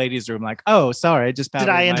into the ladies' room. Like, oh, sorry, just did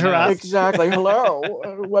I interrupt? Exactly. Hello.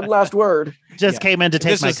 One last word. Just came in to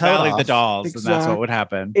take my coat off. The dolls, and that's what would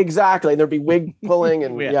happen. Exactly. And there'd be wig pulling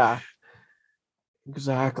and yeah.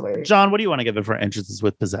 Exactly. John, what do you want to give it for entrances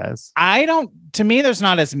with pizzazz? To me, there's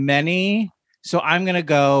not as many. So I'm going to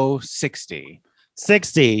go 60.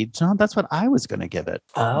 60. John, that's what I was going to give it.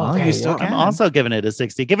 Oh, okay. I'm also giving it a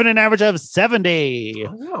 60. Giving an average of 70.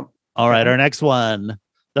 Oh, yeah. All right. Our next one.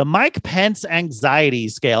 The Mike Pence anxiety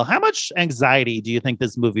scale. How much anxiety do you think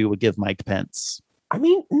this movie would give Mike Pence? I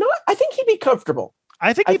think he'd be comfortable.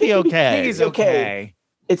 I think he'd be okay. I think he's okay.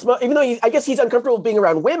 It's even though I guess he's uncomfortable being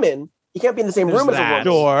around women. He can't be in the same room as a woman.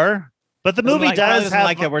 Sure. But the movie does have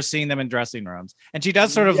like that we're seeing them in dressing rooms, and she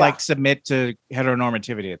does sort of like submit to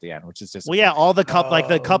heteronormativity at the end, which is just all the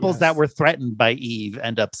couples that were threatened by Eve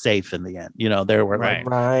end up safe in the end. You know,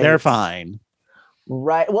 they're fine.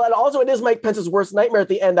 Right. Well, and also it is Mike Pence's worst nightmare at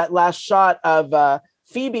the end. That last shot of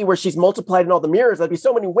Phoebe, where she's multiplied in all the mirrors. That'd be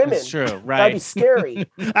so many women. That's true. Right. That'd be scary.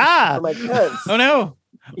 Mike Pence. Oh no.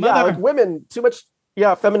 Yeah, like women, too much.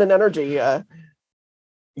 Yeah, feminine energy.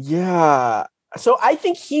 Yeah. So I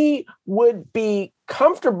think he would be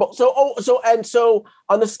comfortable. So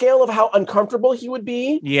on the scale of how uncomfortable he would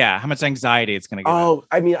be. Yeah, how much anxiety it's going to give. Oh,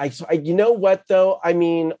 I mean, I you know what though? I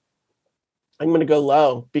mean, I'm going to go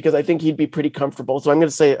low because I think he'd be pretty comfortable. So I'm going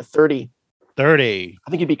to say 30. 30. I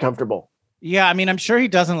think he'd be comfortable. Yeah, I mean, I'm sure he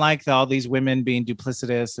doesn't like all these women being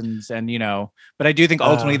duplicitous and you know, but I do think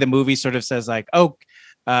ultimately the movie sort of says like,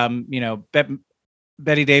 you know,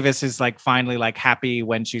 Betty Davis is like finally like happy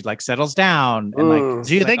when she like settles down and like.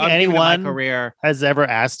 Do you think anyone career has ever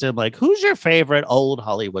asked him like, who's your favorite old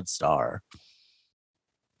Hollywood star?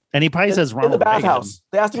 And he probably says Ronald in the bathhouse. Reagan.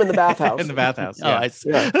 They asked him in the bathhouse. In the bathhouse. Yeah. Oh, I see.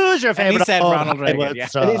 Yeah. Who's your favorite? And he said Ronald Reagan.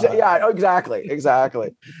 Yeah,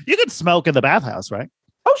 exactly. You could smoke in the bathhouse, right?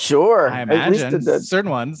 Oh, sure. I imagine at least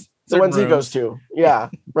certain ones. The ones rooms. He goes to. Yeah,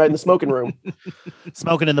 right in the smoking room.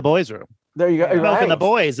 Smoking in the boys' room. There you go. Smoking the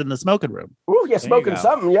boys in the smoking room. Ooh, yeah, smoking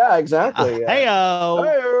something. Yeah, exactly.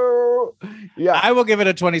 Hey-o. Yeah. I will give it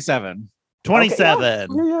a 27.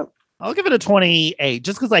 27. Okay, yeah. I'll give it a 28,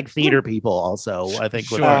 just because like theater people also, I think,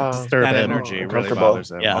 would disturb that him. energy really bothers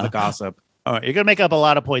them. Yeah. All the gossip. All right, you're gonna make up a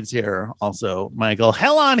lot of points here, also, Michael.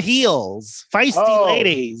 Hell on Heels, feisty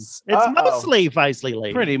ladies. It's mostly feisty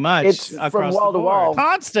ladies. Pretty much. It's from wall to wall.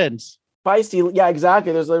 Constant. Feisty. Yeah,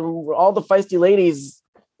 exactly. There's all the feisty ladies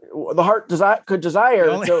the heart could desire.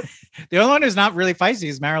 The only one who's not really feisty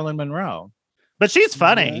is Marilyn Monroe. But she's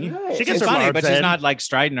funny. Right. She gets funny, but she's not like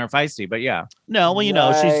strident or feisty. But yeah. No, well, you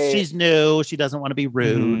know, she's new. She doesn't want to be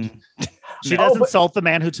rude. She does insult the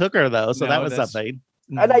man who took her, though. So that was something.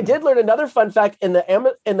 And I did learn another fun fact in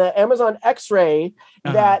the Amazon X-ray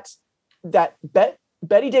that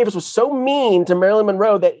Betty Davis was so mean to Marilyn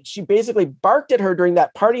Monroe that she basically barked at her during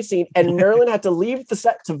that party scene, and Marilyn had to leave the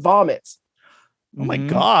set to vomit. Oh my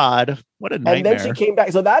God. What a nightmare. And then she came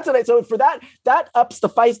back. So so for that ups the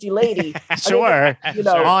feisty lady. Sure. I mean, you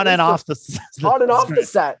know, on and off the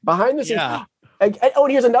set, behind the scenes. Yeah. And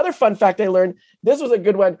here's another fun fact I learned. This was a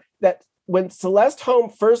good one, that when Celeste Holm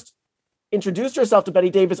first introduced herself to Betty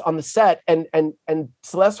Davis on the set, and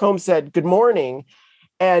Celeste Holm said, "Good morning."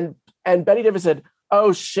 And Betty Davis said,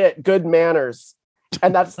 "Oh shit, good manners."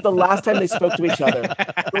 And that's the last time they spoke to each other.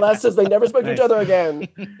 Celeste says they never spoke to each other again.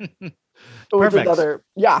 Perfect.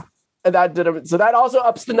 Yeah. And that did it. So that also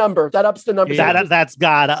ups the number. That ups the number. That's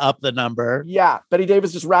gotta up the number. Yeah. Betty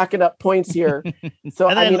Davis just racking up points here. So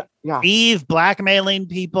and then Eve blackmailing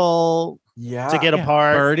people to get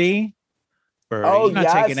apart. Birdie. Oh, not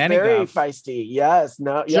yes, taking any very guff. feisty. Yes.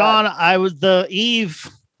 No, John, the Eve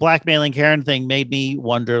blackmailing Karen thing made me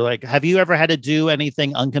wonder, like, have you ever had to do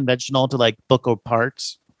anything unconventional to like book a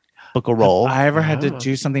role? Have I ever had to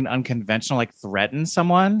do something unconventional, like threaten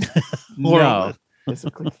someone? No.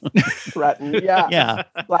 Threaten. Yeah.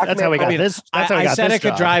 That's how we got this. That's how we got I said this I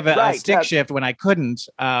could job. drive a stick shift when I couldn't,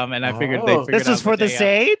 and I figured they figured this is for the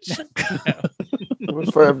stage. It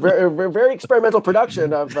was for a very, very experimental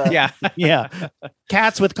production of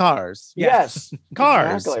Cats with cars. Yes,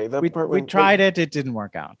 cars. Exactly. We tried it didn't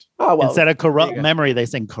work out. Oh well, instead of memory they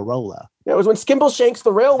sing Corolla. Yeah, it was when Skimbleshanks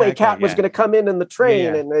the railway cat was going to come in the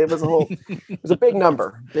train, and it was it was a big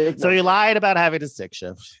number. So you lied about having a stick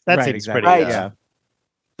shift. That seems pretty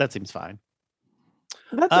that seems fine.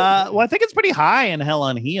 Well, I think it's pretty high in Hell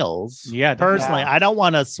on Heels. Yeah, personally, I don't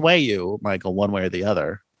want to sway you, Michael, one way or the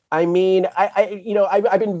other. I mean,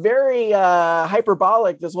 I've been very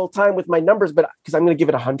hyperbolic this whole time with my numbers, but because I'm going to give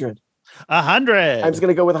it 100. 100. I'm just going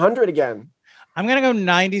to go with 100 again. I'm going to go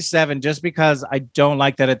 97 just because I don't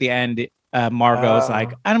like that at the end. Margot's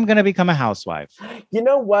like, I'm going to become a housewife. You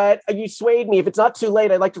know what? You swayed me. If it's not too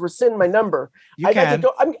late, I'd like to rescind my number. I'm going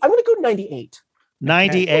to go 98.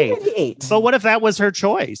 98. But what if that was her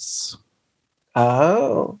choice?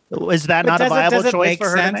 Oh. Is that not a viable choice for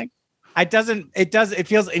her to make? It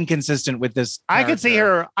feels inconsistent with this character. I could see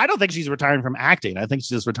her. I don't think she's retiring from acting. I think she's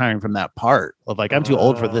just retiring from that part of like, I'm too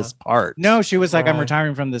old for this part. No, she was like, I'm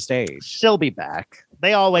retiring from the stage. She'll be back.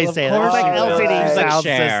 They always say that. It's like LCD sound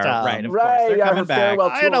system. Right, of course. They're coming back.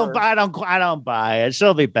 I don't buy it.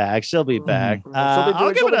 She'll be back. She'll be back.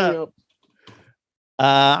 I'll give it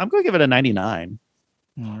I'm going to give it a 99.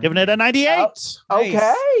 Giving it a 98.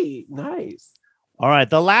 Okay. Nice. All right,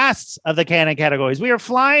 the last of the canon categories. We are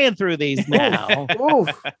flying through these now.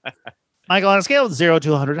 Michael, on a scale of 0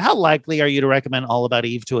 to 100, how likely are you to recommend All About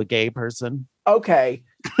Eve to a gay person? Okay.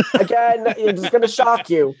 Again, it's going to shock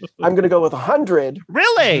you. I'm going to go with 100.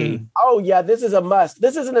 Really? Oh, yeah. This is a must.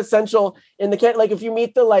 This is an essential in the like if you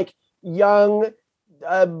meet the like young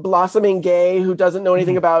blossoming gay who doesn't know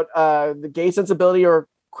anything about the gay sensibility or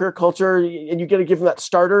queer culture, and you got to give them that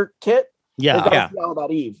starter kit. Yeah. All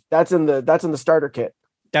About Eve. That's in the starter kit.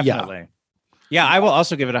 Definitely. Yeah, I will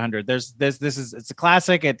also give it 100. It's a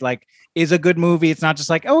classic. It like is a good movie. It's not just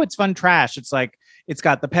like, oh, it's fun trash. It's like, it's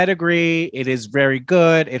got the pedigree. It is very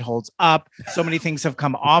good. It holds up. So many things have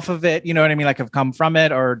come off of it. You know what I mean? Like have come from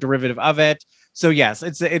it or derivative of it. So yes,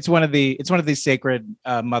 it's one of these sacred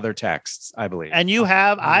mother texts, I believe. And you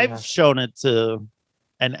have, I've shown it to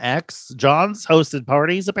an ex. John's hosted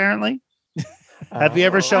parties, apparently. Have you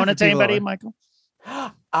ever shown it to anybody, Michael?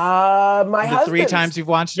 My husband. 3 times you've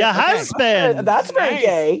watched it. Your husband. That's very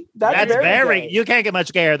gay. That's very gay. You can't get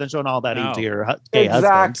much gayer than showing All About Eve to your gay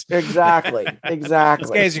husband. Exactly. As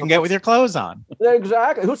gay as you can get with your clothes on.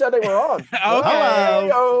 Exactly. Who said they were on?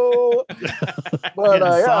 Hello. But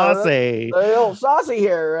saucy. A little saucy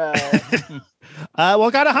here.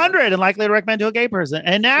 Well, got 100 and likely to recommend to a gay person.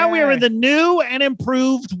 And now we are in the new and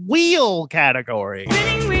improved wheel category.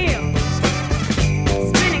 Spinning wheel.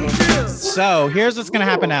 So here's what's going to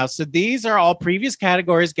happen now. So these are all previous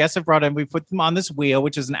categories guests have brought in. We put them on this wheel,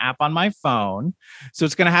 which is an app on my phone. So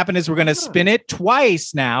what's going to happen is we're going to spin it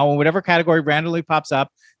twice now. And whatever category randomly pops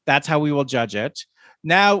up, that's how we will judge it.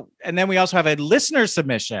 Now, and then we also have a listener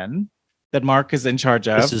submission that Mark is in charge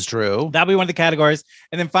of. This is true. That'll be one of the categories.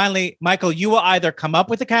 And then finally, Michael, you will either come up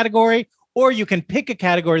with a category or you can pick a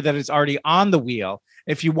category that is already on the wheel.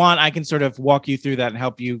 If you want, I can sort of walk you through that and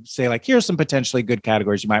help you say, like, here's some potentially good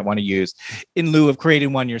categories you might want to use in lieu of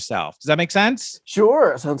creating one yourself. Does that make sense?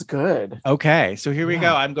 Sure. Sounds good. Okay. So here we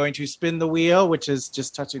go. I'm going to spin the wheel, which is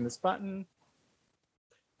just touching this button.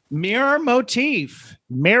 Mirror motif.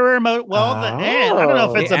 Well, the end. I don't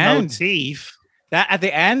know if it's a motif. That at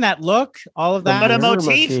the end, that look, all of that. But a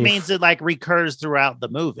motif means it like recurs throughout the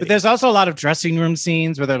movie. But there's also a lot of dressing room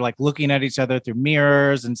scenes where they're like looking at each other through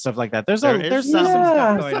mirrors and stuff like that. There's some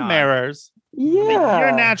stuff going on. Mirrors. Yeah.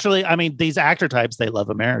 You're naturally, these actor types, they love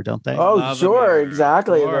a mirror, don't they? Oh, love sure.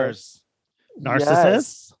 Exactly. Narcissists.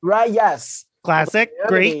 Yes. Right. Yes. Classic.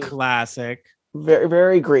 Greek. Classic. Very,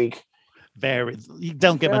 very Greek. You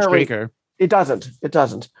don't get much Greeker. It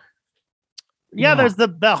doesn't. Yeah, there's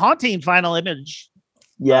the haunting final image.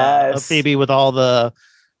 Yes. Of Phoebe with all the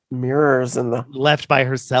mirrors and the left by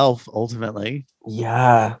herself ultimately.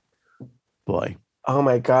 Yeah. Boy. Oh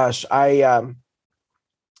my gosh. And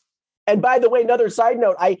by the way, another side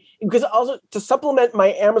note, because also to supplement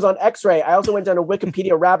my Amazon X-ray, I also went down a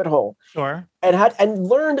Wikipedia rabbit hole. Sure. And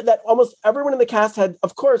learned that almost everyone in the cast had,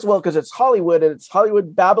 of course, well, because it's Hollywood and it's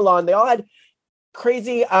Hollywood Babylon, they all had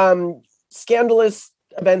crazy scandalous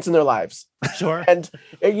events in their lives. Sure. And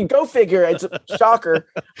you go figure, it's a shocker.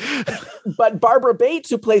 But Barbara Bates,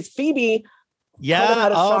 who plays Phoebe, yeah.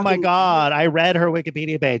 Oh my God. I read her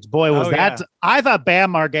Wikipedia page. Boy, was that. Yeah. I thought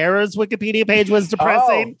Bam Margera's Wikipedia page was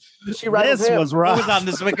depressing. This was rough. Who was on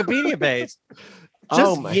this Wikipedia page?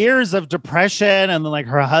 Just years of depression and then like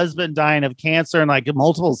her husband dying of cancer and like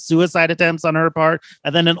multiple suicide attempts on her part.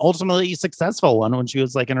 And then an ultimately successful one when she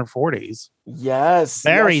was like in her 40s. Yes.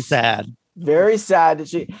 Very sad. Very sad.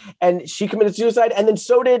 She committed suicide, and then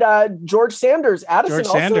so did George Sanders. Addison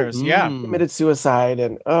committed suicide,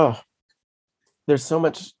 and there's so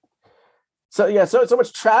much. So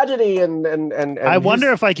much tragedy and I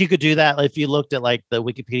wonder if like you could do that if you looked at like the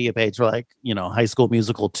Wikipedia page for like High School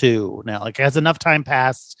Musical 2 now, like has enough time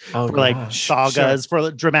passed for like sagas for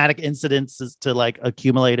dramatic incidents to like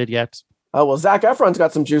accumulated yet. Oh well, Zac Efron's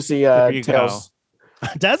got some juicy tales.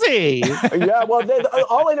 Does he? Yeah. Well,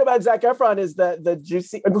 all I know about Zac Efron is the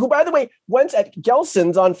juicy. Who, by the way, went at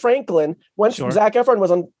Gelson's on Franklin. Zac Efron was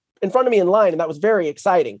in front of me in line, and that was very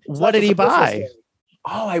exciting. So what did he buy?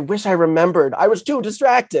 Oh, I wish I remembered. I was too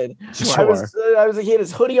distracted. Sure. He had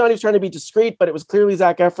his hoodie on. He was trying to be discreet, but it was clearly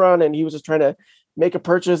Zac Efron, and he was just trying to make a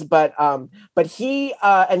purchase. But he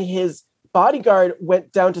and his bodyguard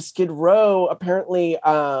went down to Skid Row apparently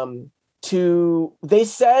they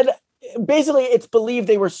said. Basically, it's believed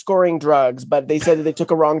they were scoring drugs, but they said that they took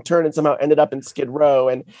a wrong turn and somehow ended up in Skid Row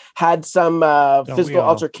and had some physical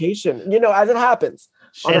altercation. As it happens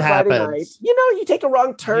on a Friday night. You take a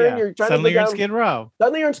wrong turn. You're trying Suddenly to go you're in Skid Row.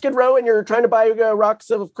 Suddenly you're in Skid Row and you're trying to buy rocks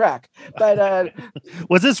of crack. But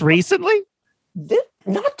was this recently?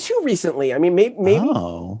 Not too recently. I mean,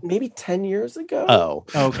 maybe 10 years ago. Oh,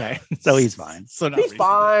 okay. So he's fine. He's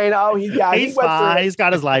fine. Oh, he's fine. He's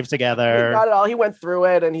got his life together. He got it all. He went through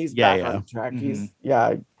it, and he's back on track.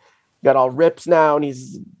 Mm-hmm. got all ripped now, and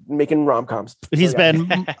he's making rom-coms. He's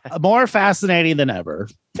been more fascinating than ever.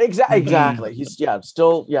 Exactly. He's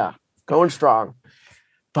still going strong.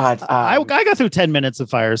 But I got through 10 minutes of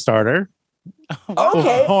Firestarter.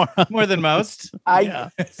 Okay, more than most. I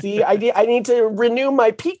need to renew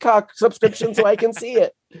my Peacock subscription so I can see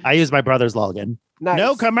it. I use my brother's login. Nice.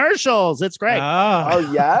 No commercials. It's great.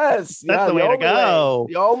 Oh yes, that's the way to go.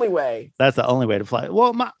 The only way. That's the only way to fly.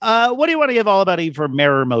 Well, what do you want to give All About Eve for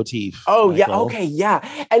mirror motif? Oh Michael? yeah, okay,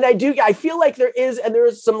 yeah. And I feel like there is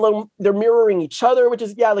some little. They're mirroring each other, which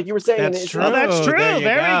is like you were saying. That's true. Oh, that's true.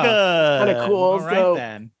 Very good. Kind of cool. All right,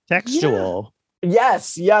 then. Textual. Yeah.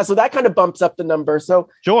 Yes, yeah. So that kind of bumps up the number. So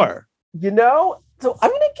sure. So I'm gonna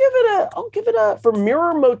give it a for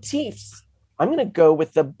mirror motifs. I'm gonna go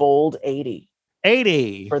with the bold 80.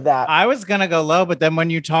 80 for that. I was gonna go low, but then when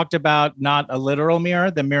you talked about not a literal mirror,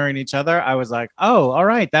 them mirroring each other, I was like, oh, all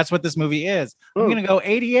right, that's what this movie is. I'm gonna go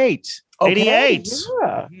 88. Okay. 88.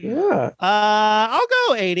 Yeah. I'll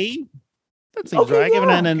go 80. That seems right. Giving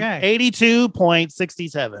it an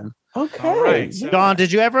 82.67. Okay. All right. Dawn,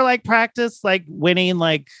 did you ever practice winning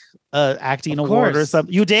acting award or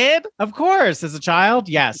something? You did? Of course. As a child,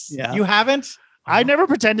 yes. Yeah. You haven't? I never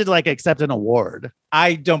pretended to accept an award.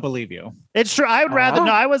 I don't believe you. It's true. I would rather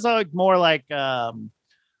no. I was more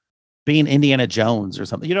being Indiana Jones or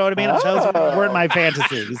something. You know what I mean? Those weren't my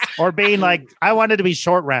fantasies. Or being I wanted to be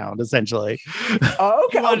Short Round, essentially. Oh,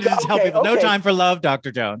 okay. You wanted to tell people, no time for love,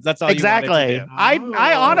 Dr. Jones. That's all. Exactly. You wanted to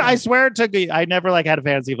do. I swear it took me. I never had a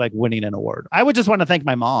fantasy of winning an award. I would just want to thank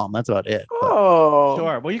my mom. That's about it. Oh,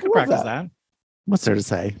 sure. Well, you can practice that. What's there to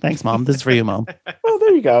say? Thanks, Mom. This is for you, Mom. Oh,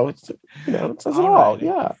 there you go. It says it all. Right.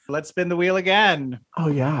 Yeah. Let's spin the wheel again. Oh,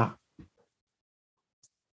 yeah.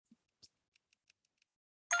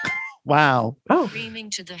 Wow. Oh. Screaming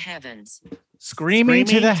to the heavens. Screaming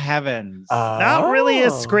to the heavens. Not really a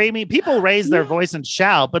screaming. People raise their voice and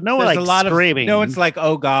shout, but no one a lot screaming. No one's like,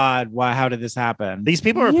 oh God, why? How did this happen? These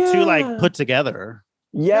people are too put together.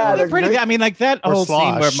 Yeah, they're pretty. I mean, that whole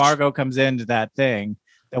scene where sloshed. Margot comes into that thing,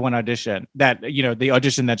 that one audition, the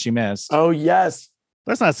audition that she missed. Oh yes,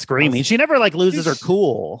 that's not screaming. She never loses her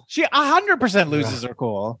cool. She 100% loses her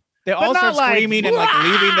cool. They all not start screaming and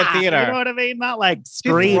leaving the theater. You know what I mean? Not She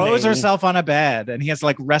screaming. throws herself on a bed and he has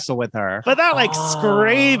to wrestle with her. But not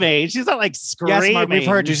screaming. She's not screaming. Yes, Mark, we've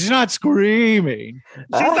heard you. She's not screaming. She's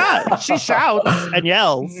not. She shouts and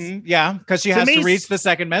yells. Mm-hmm. Yeah, because she has to reach the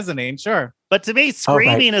second mezzanine. Sure. But to me,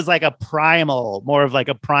 screaming is a primal, more of a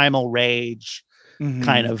primal rage. Mm-hmm.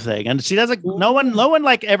 Kind of thing, and she doesn't. No one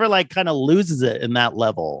ever kind of loses it in that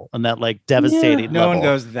level, and that devastating. No level. one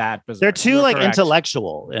goes that bizarre. They're too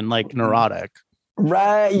intellectual and neurotic,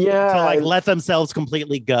 right? Yeah, to let themselves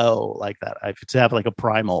completely go like that. To have a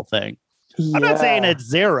primal thing. Yeah. I'm not saying it's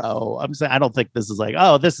zero. I'm saying I don't think this is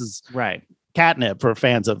this is right catnip for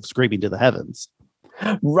fans of Screaming to the Heavens.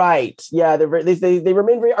 Right. Yeah. They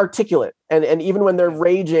remain very articulate, and even when they're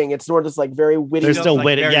raging, it's more just very witty. They're still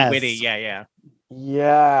witty. Very yes. witty. Yeah.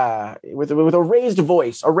 Yeah, with a raised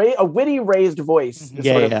voice, a witty raised voice. Is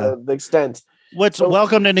sort of the extent.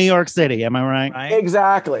 Welcome to New York City. Am I right?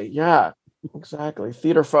 Exactly. Yeah. Exactly.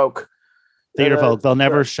 Theater folk. They'll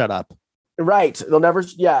never shut up. Right. They'll never.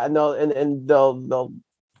 Yeah. And they'll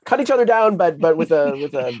cut each other down, but with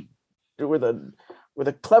a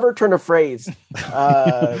clever turn of phrase.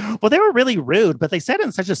 Well, they were really rude, but they said it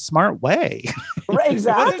in such a smart way. Right,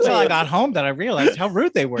 exactly. It wasn't until I got home that I realized how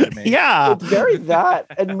rude they were to me. Yeah, it's very that.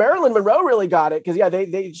 And Marilyn Monroe really got it because I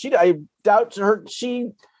doubt or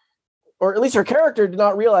at least her character did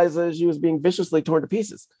not realize that she was being viciously torn to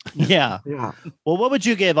pieces. Yeah. Yeah. Well, what would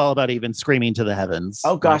you give All About Even Screaming to the Heavens?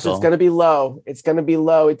 Oh gosh, Michael? It's going to be low. It's going to be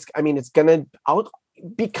low.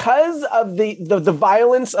 Because of the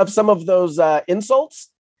violence of some of those insults.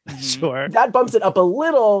 Sure. That bumps it up a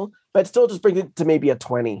little, but still just brings it to maybe a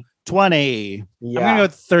 20. 20. Yeah. I'm going to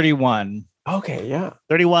go 31. Okay, yeah.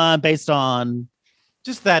 31 based on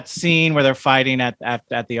just that scene where they're fighting at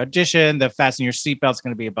the audition. The fasten your seatbelt's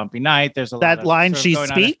going to be a bumpy night. There's that line she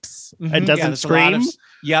speaks and doesn't scream.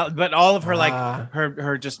 But all of her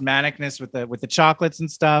her just manicness with the chocolates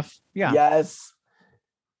and stuff. Yeah. Yes.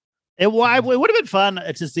 It would have been fun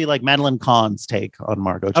to see Madeline Kahn's take on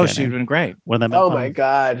Margot Channing. Oh, she'd been great. My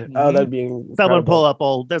God. Mm-hmm. Oh, that'd be incredible. Someone pull up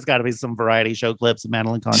there's got to be some variety show clips of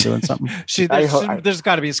Madeline Kahn doing something. There's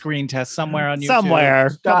got to be a screen test somewhere on YouTube. Somewhere.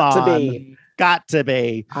 Got to be. Got to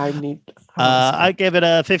be. I need I give it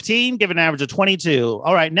a 15, give it an average of 22.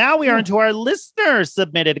 All right, now we are into our listener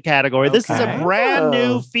submitted category. This is a brand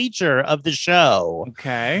new feature of the show.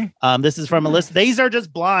 Okay. This is from a list. These are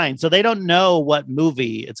just blind, so they don't know what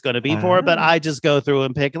movie it's going to be for, but I just go through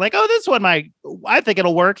and pick like, oh, this one I think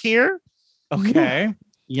it'll work here. Okay.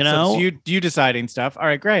 You know, so you deciding stuff. All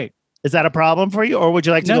right, great. Is that a problem for you, or would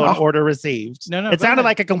you like to go in order received? No. It sounded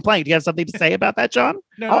like a complaint. Do you have something to say about that, John?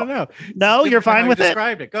 No. No, you're fine with it.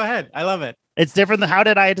 Described it. Go ahead. I love it. It's different than how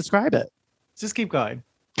did I describe it? Just keep going.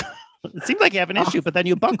 It seems like you have an issue, but then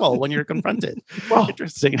you buckle when you're confronted.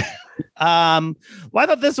 Interesting. Well, I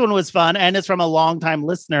thought this one was fun, and it's from a longtime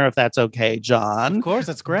listener, if that's okay, John. Of course,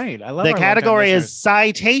 that's great. I love the category is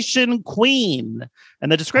Citation Queen,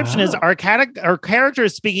 and the description is our character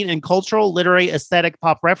is speaking in cultural, literary, aesthetic,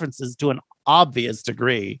 pop references to an obvious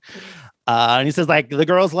degree. And he says, like, the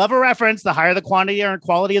girls love a reference. The higher the quantity or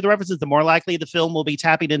quality of the references, the more likely the film will be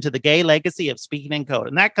tapping into the gay legacy of speaking in code.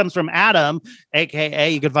 And that comes from Adam, aka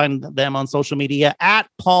you can find them on social media at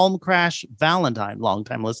Palm Crash Valentine,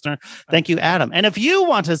 longtime listener. Thank you, Adam. And if you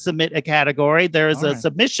want to submit a category, there is a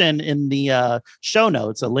submission in the show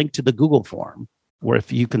notes, a link to the Google form where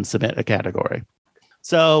if you can submit a category.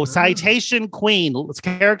 So, Citation Queen, it's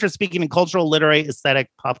character speaking in cultural, literary, aesthetic,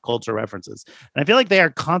 pop culture references. And I feel like they are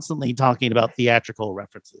constantly talking about theatrical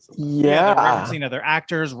references. Yeah, they're referencing other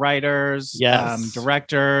actors, writers,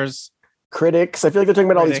 directors, critics. I feel like they're talking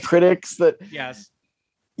about all these critics that. Yes.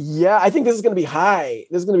 Yeah, I think this is going to be high.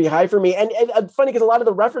 This is going to be high for me. And funny because a lot of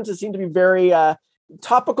the references seem to be very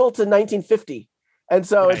topical to 1950. And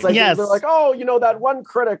so it's like, they're like, oh, you know, that one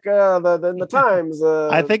critic in the Times.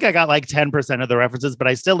 I think I got like 10% of the references, but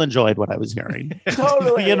I still enjoyed what I was hearing.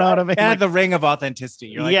 Totally. You know what I mean? It had the ring of authenticity.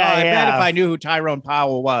 You're like, I bet if I knew who Tyrone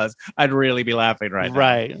Powell was, I'd really be laughing right now.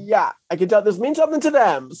 Right. Yeah, I can tell this means something to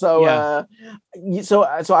them. So, so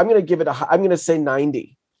I'm going to give it I'm going to say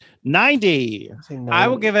 90. 90. I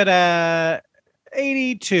will give it a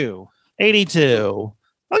 82. 82.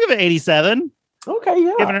 I'll give it 87. Okay,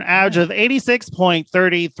 yeah. Given an average of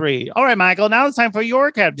 86.33. All right, Michael, now it's time for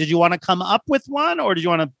your cat. Did you want to come up with one or did you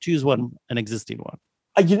want to choose an existing one?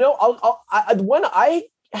 You know, one I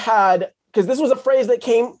had, because this was a phrase that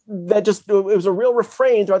it was a real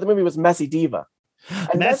refrain throughout the movie, was Messy Diva.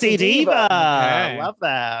 Messy Diva. Okay. I love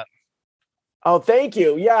that. Oh, thank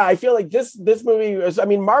you. Yeah, I feel like this movie is, I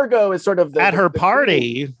mean, Margot is sort of at her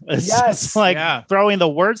party. It's just like throwing the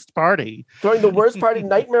worst party.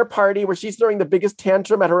 Nightmare party, where she's throwing the biggest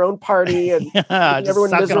tantrum at her own party and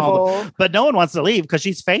everyone miserable. But no one wants to leave because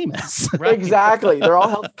she's famous. Right. Exactly. They're all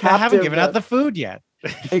held captive. I haven't given out the food yet.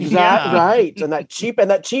 Exactly. Right. And that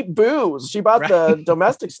cheap booze. She bought the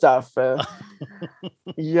domestic stuff.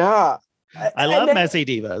 Yeah. I love messy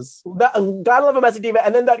divas. Gotta love a messy diva.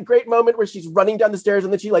 And then that great moment where she's running down the stairs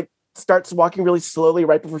and then she like starts walking really slowly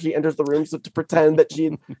right before she enters the room, so to pretend that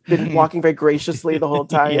she'd been walking very graciously the whole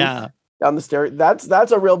time. Down the stairs.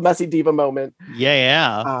 That's a real messy diva moment.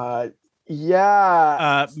 Yeah.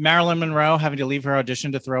 Marilyn Monroe having to leave her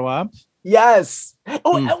audition to throw up. Yes.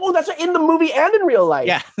 Oh, that's right. In the movie and in real life.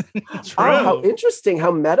 Yeah. True. Oh, how interesting.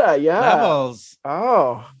 How meta. Yeah. Levels.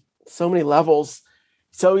 Oh, so many levels.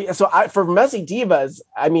 So for Messy Divas,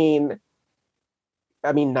 I mean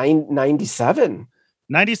 97.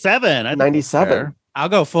 97. 97. I'll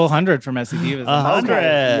go full 100 for Messy Divas.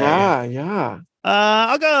 100. Yeah.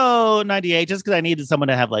 I'll go 98 just because I needed someone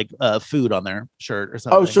to have like food on their shirt or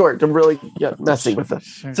something. Oh, sure. To really get messy with it.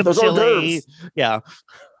 Some chili. Yeah.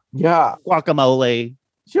 Guacamole.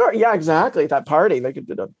 Sure. Yeah, exactly. At that party, they could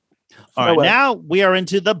do that. All right. Now we are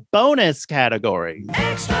into the bonus category.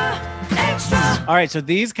 Extra. All right, so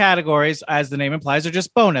these categories, as the name implies, are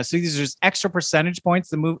just bonus. So these are just extra percentage points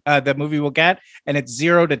the movie will get, and it's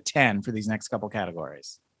 0 to 10 for these next couple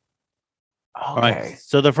categories. Okay. All right.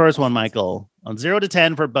 So the first one, Michael, on 0 to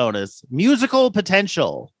 10 for bonus, musical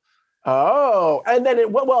potential. Oh, and then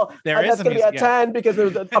that's going to be at 10 because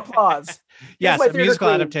there's applause. Yes, a musical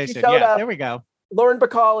adaptation. Yeah, there we go. Lauren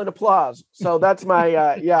Bacall in Applause. So that's my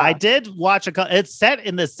I did watch it's set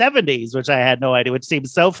in the 70s, which I had no idea, which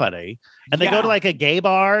seems so funny. And they go to like a gay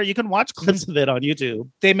bar. You can watch clips of it on YouTube.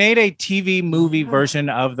 They made a TV movie version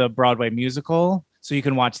of the Broadway musical, so you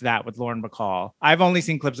can watch that with Lauren Bacall. I've only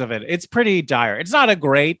seen clips of it. It's pretty dire. It's not a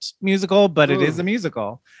great musical, but it is a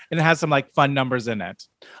musical, and it has some like fun numbers in it.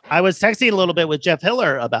 I was texting a little bit with Jeff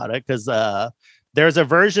Hiller about it because there's a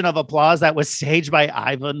version of Applause that was staged by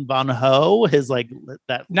Ivan Van Ho. His like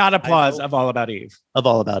that, not Applause of All About Eve. Of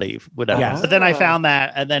All About Eve. Yes. But then I found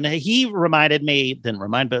that, and then he reminded me.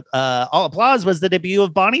 All Applause was the debut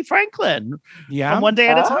of Bonnie Franklin. Yeah, from One Day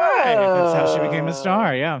at a Time. That's how she became a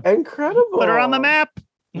star. Yeah, incredible. Put her on the map.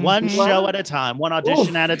 One show at a time, one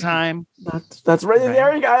audition at a time. That's right.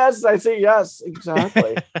 There you guys. I see. Yes,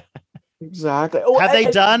 exactly. Exactly. Oh, have they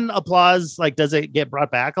done applause? Like, does it get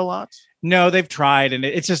brought back a lot? No, they've tried, and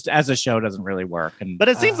it's just as a show doesn't really work. But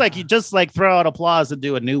it seems like you just like throw out applause and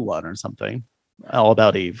do a new one or something. All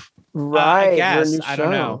About Eve. Right. I guess. I don't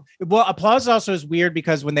know. Well, applause also is weird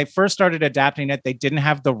because when they first started adapting it, they didn't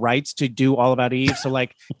have the rights to do All About Eve. So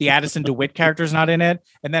like the Addison DeWitt character's not in it.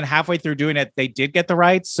 And then halfway through doing it, they did get the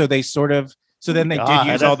rights. So they then they did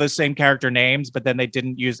use all the same character names, but then they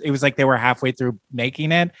didn't use, it was like they were halfway through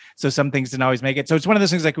making it. So some things didn't always make it. So it's one of those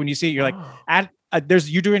things like when you see it, you're like,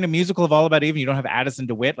 you're doing a musical of All About Eve and you don't have Addison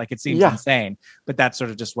DeWitt. Like it seems insane, but that's sort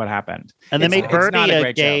of just what happened. And they made Birdie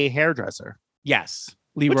a gay hairdresser. Yes.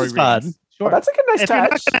 Leroy Which is fun. Sure. That's like a nice touch. If you're not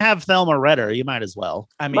going to have Thelma Ritter, you might as well.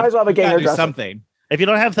 I mean, might as well have a gay hairdresser. Something. If you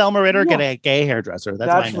don't have Thelma Ritter, get a gay hairdresser.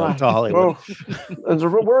 That's my note to Hollywood. Those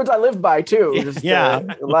are words I live by too. Just,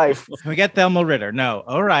 in life. We get Thelma Ritter. No.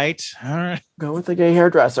 All right. Go with the gay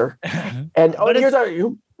hairdresser. And here's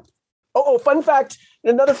fun fact.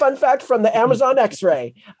 Another fun fact from the Amazon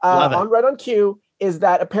X-ray right on cue. Is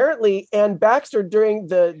that apparently Ann Baxter during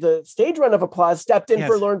the stage run of Applause stepped in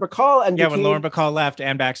for Lauren Bacall when Lauren Bacall left,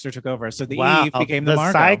 Ann Baxter took over. So the Eve became the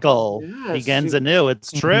Margot. Cycle begins anew.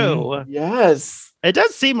 It's true. Yes, it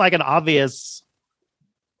does seem like an obvious.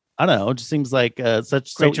 I don't know. It just seems like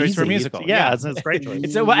such great choice easy. for a musical. It's a great choice.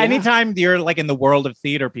 It's anytime you're like in the world of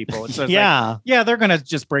theater people, it's they're gonna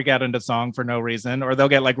just break out into song for no reason, or they'll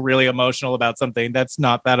get like really emotional about something that's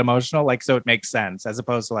not that emotional. Like so, it makes sense as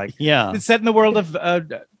opposed to like it's set in the world of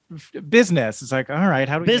business. It's like all right,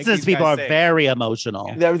 how do we business people are very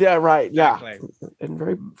emotional? Yeah, right. Exactly. And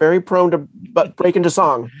very very prone to break into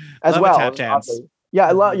song as well. Tap dance. Yeah,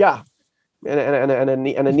 I love and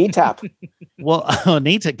a knee tap. Well,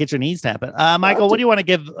 need to get your knees tapping. Michael, what do you want to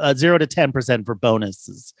give 0 to 10% for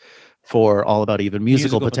bonuses for All About Eve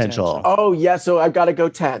musical potential? Oh yeah, so I've got to go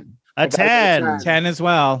 10. A 10. 10 as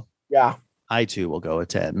well. Yeah. I too will go a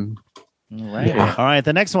 10. All right. Yeah. All right.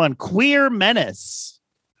 The next one, Queer Menace.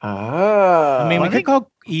 I mean, we could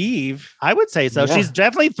call Eve. I would say so. Yeah. She's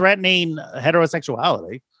definitely threatening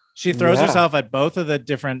heterosexuality. She throws herself at both of the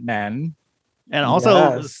different men. And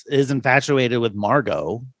also is infatuated with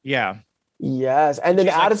Margot. Yeah. Yes. And then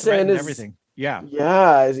Addison is everything. Yeah.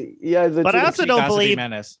 Yeah. But I also don't believe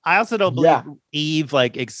Eve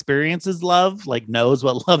like experiences love, like knows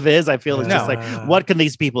what love is. I feel it's just like, what can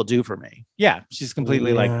these people do for me? Yeah. She's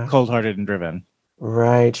completely like cold-hearted and driven.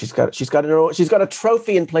 Right. She's got a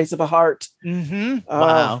trophy in place of a heart. Mm-hmm.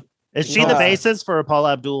 Wow. Is she the basis for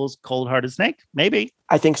Paula Abdul's Cold-Hearted Snake? Maybe.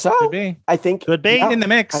 I think so. Could be. I think could be in the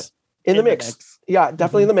mix. In the mix. Yeah,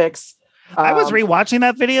 definitely in the mix. I was rewatching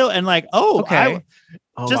that video and like, okay.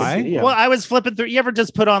 I was flipping through. You ever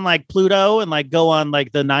just put on like Pluto and like go on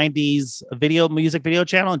like the 90s music video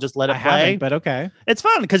channel and just let it play? But okay. It's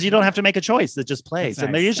fun because you don't have to make a choice. It just plays. That's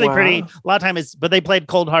and they're usually a lot of time but they played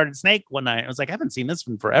Cold-Hearted Snake one night. I was like, I haven't seen this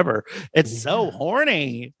one forever. It's so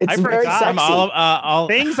horny. It's very sexy. All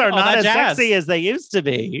things are not as sexy as they used to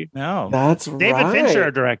be. No. That's David Fincher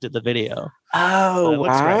directed the video. Oh,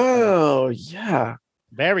 wow. Yeah.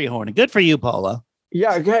 Very horny. Good for you, Paula.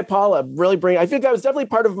 Yeah, okay, Paula. Really I think that was definitely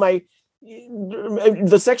part of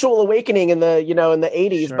the sexual awakening in the in the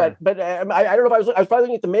 80s. Sure. But I don't know if I was probably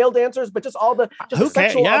looking at the male dancers, but just all the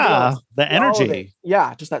sexual the energy.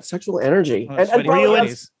 Yeah, just that sexual energy. Well, and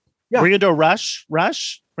were you into Rush?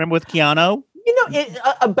 Remember with Keanu?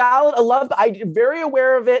 A ballad, a love. I'm very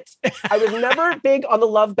aware of it. I was never big on the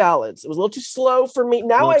love ballads. It was a little too slow for me.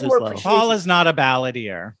 Now I have more appreciation. Paula's not a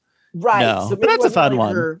balladier. Right. No, so but that's a fun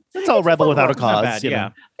one. It's all Rebel Without a Cause.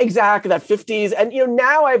 Yeah. Exactly. That 50s. And,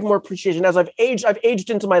 now I have more appreciation as I've aged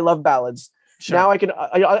into my love ballads. Sure. Now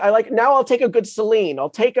now I'll take a good Celine. I'll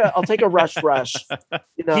take a Rush.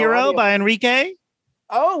 Hero by Enrique.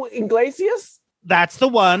 Oh, Iglesias. That's the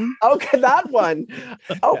one. Okay, that one.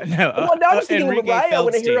 Oh, well, now I'm just thinking of Mariah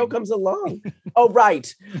when a hero comes along. Oh,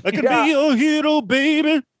 right. I can be your hero,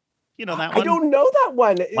 baby. You know that one? I don't know that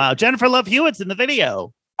one. Wow, Jennifer Love Hewitt's in the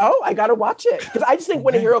video. Oh, I got to watch it because I just think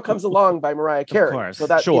 "When a Hero Comes Along" by Mariah Carey. Of course, so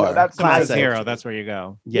that's that's classic hero. That's where you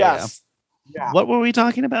go. Yes. Yeah. What were we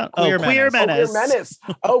talking about? Queer Menace.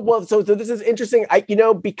 Oh, well, so this is interesting.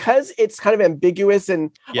 Because it's kind of ambiguous and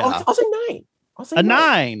I'll say 9. I'll say a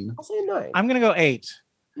 9. I'll say a 9. I'm gonna go 8.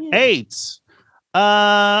 8.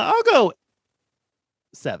 I'll go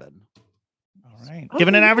 7. All right.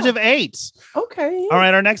 Given an average of 8. Okay. All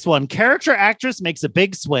right. Our next one. Character actress makes a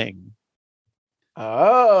big swing.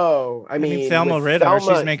 Oh, I mean Thelma Ritter.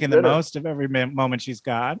 She's making the most of every moment she's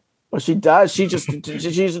got. Well, she does. She just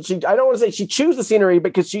she I don't want to say she chews the scenery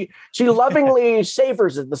because she lovingly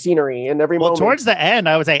savors the scenery in every moment. Towards the end,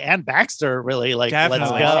 I would say Ann Baxter really like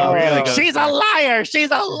Definitely. let's go. She really goes She's a liar. She's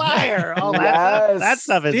a liar. All that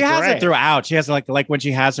stuff is she has great. it throughout. She has like when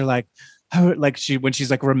she has her when she's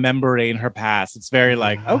like remembering her past. It's very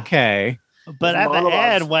like okay. But at the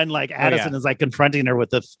end, when like Addison is like confronting her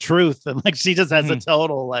with the truth, and like she just has a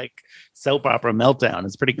total like soap opera meltdown.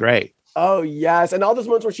 It's pretty great. Oh yes, and all those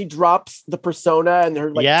moments where she drops the persona and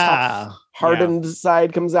her like tough, hardened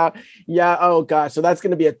side comes out. Yeah. Oh gosh. So that's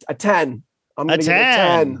going to be a 10. I'm going to give it a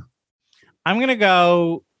 10. I'm going to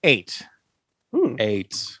go 8.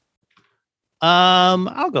 8.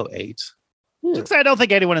 I'll go 8. Because I don't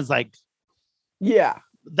think anyone is like,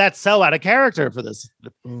 that's so out of character for this.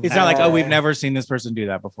 It's not like we've never seen this person do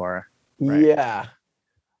that before. Right? Yeah.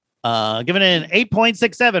 Giving it an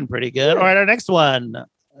 8.67. Pretty good. All right, our next one.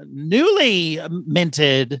 Newly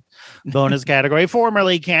minted bonus category,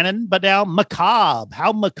 formerly canon, but now macabre.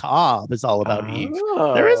 How macabre is all about Eve.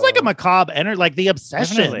 There is like a macabre like the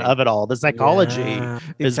obsession of it all. The psychology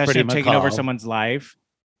is pretty macabre. Taking over someone's life.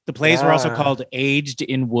 The plays were also called Aged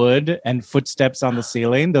in Wood and Footsteps on the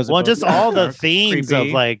Ceiling. Those are just all the themes creepy.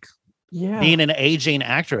 of like being an aging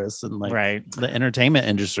actress and like the entertainment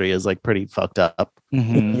industry is like pretty fucked up.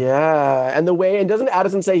 Mm-hmm. Yeah. And the way, and doesn't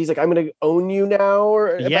Addison say he's like, I'm going to own you now?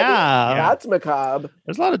 Or that's macabre.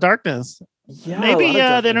 There's a lot of darkness. Yeah, maybe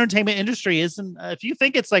the entertainment industry isn't, if you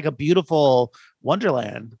think it's like a beautiful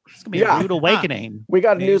wonderland, it's going to be a rude awakening. We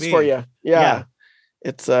got news for you. Yeah.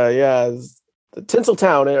 It's, it's the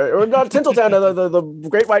Tinseltown, or not Tinseltown, the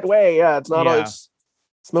Great White Way. Yeah. It's not always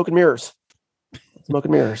smoke and mirrors. Smoke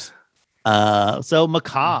and mirrors. So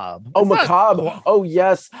macabre. Oh, macabre. Oh,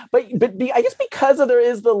 yes. But I guess because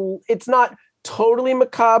it's not totally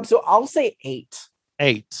macabre. So I'll say 8.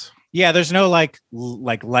 8. Yeah, there's no like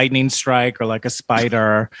lightning strike or like a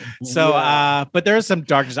spider. So, but there is some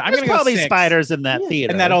darkness. I'm going to probably go 6. Spiders in that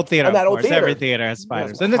theater. In that old theater. And that old theater. Every theater has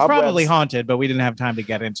spiders. Yes, and it's probably haunted, but we didn't have time to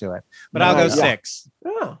get into it. But I'll go 6.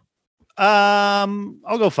 Yeah.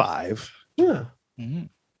 I'll go 5. Yeah. Mm-hmm.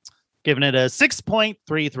 Giving it a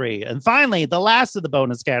 6.33. And finally, the last of the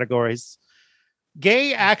bonus categories.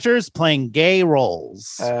 Gay actors playing gay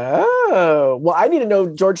roles. Oh, well, I need to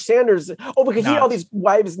know George Sanders. Oh, because he had all these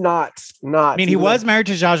wives not. I mean, he was married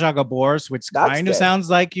to Zsa Zsa Gabor, which kind of sounds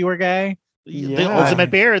like you were gay. The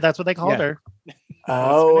ultimate beard, that's what they called her.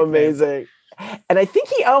 Oh, amazing. And I think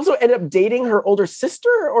he also ended up dating her older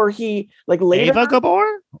sister, or he like later. Ava Gabor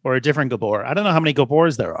or a different Gabor? I don't know how many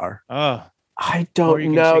Gabors there are. Oh, I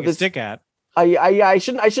don't know. The stick at. I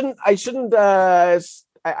shouldn't. I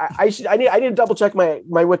need to double check my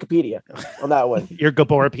Wikipedia on that one. Your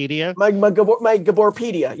Gaboropedia? My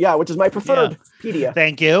Gaboropedia, yeah, which is my preferred pedia.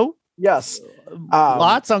 Thank you. Yes.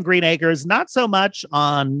 Lots on Green Acres, not so much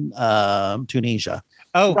on Tunisia.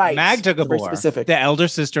 Oh, right. Magda Gabor, specific. The elder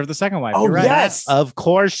sister of the second wife. Oh, right. yes. Of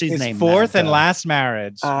course she's His named fourth Magda. and last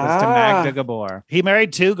marriage was to Magda Gabor. He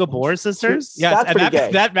married 2 Gabor sisters? Yes, That's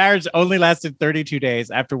and that marriage only lasted 32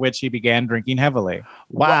 days, after which he began drinking heavily.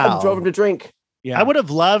 Wow. Drove him to drink. Yeah. I would have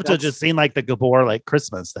loved to just seen like the Gabor like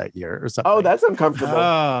Christmas that year or something. Oh, that's uncomfortable.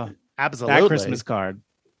 Absolutely. That Christmas card.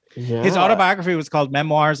 Yeah. His autobiography was called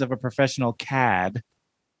Memoirs of a Professional Cad.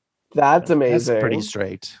 That's amazing. That's pretty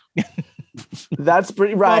straight. That's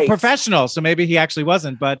pretty right. Well, professional, so maybe he actually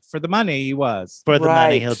wasn't, but for the money, he was. For the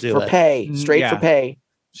money, he'll do for it. Pay. Straight for pay.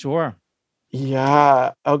 Sure.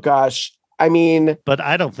 Yeah. Oh gosh. I mean, but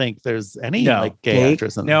I don't think there's any like gay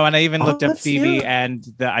actress in No, and I even looked up Phoebe, and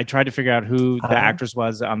I tried to figure out who the actress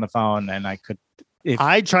was on the phone, and I could.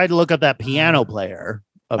 I tried to look up that piano player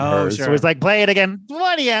of hers. Sure. So it was like, play it again.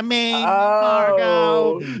 What do you mean,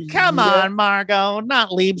 Margot? Come on, Margot. Not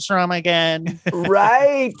Liebstrom again.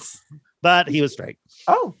 Right. But he was straight.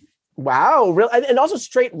 Oh, wow. Real, and also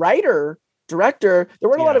straight writer, director. There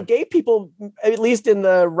weren't a lot of gay people, at least in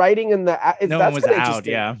the writing and the. No one was out.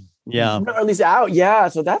 Yeah. Yeah. Or at least out. Yeah.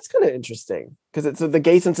 So that's kind of interesting because it's the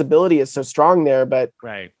gay sensibility is so strong there. But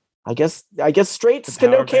I guess straights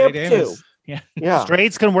can know camp too. Yeah.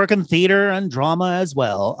 Straights can work in theater and drama as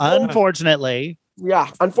well. Unfortunately.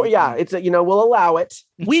 Yeah. It's we'll allow it.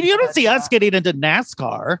 You don't see us getting into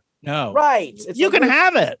NASCAR. No. Right. You can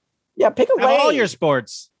have it. Yeah. Pick a lane. All your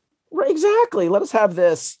sports. Right. Exactly. Let us have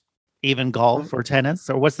this. Even golf or tennis,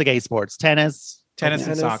 or what's the gay sports? Tennis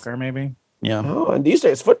and soccer, maybe. Yeah. Oh, and these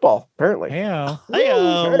days football, apparently. Heyo.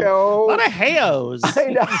 Heyo. A lot of heyos. I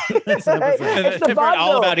know. It's the Different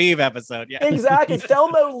All About Eve episode. Yeah. Exactly.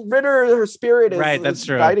 Thelma Ritter, her spirit is, Right, that's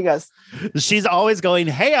true. guiding us. She's always going,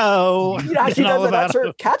 heyo. Yeah, she does that. That's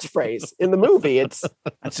her catchpatchphrase in the movie. It's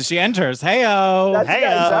so she enters. Heyo. that's,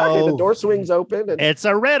 yeah, exactly. The door swings open. And, it's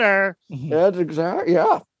a Ritter. that's exactly.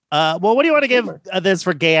 Yeah. Well, what do you want to give this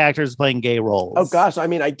for gay actors playing gay roles? Oh gosh, I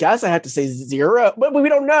mean, I guess I have to say 0, but we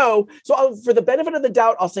don't know. So for the benefit of the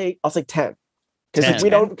doubt, I'll say 10 because we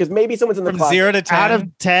don't, because maybe someone's in the From closet. 0 to 10. Out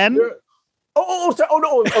of 10? Oh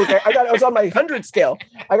no. Okay, I was on my 100 scale.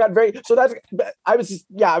 I got I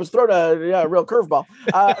was thrown a real curveball.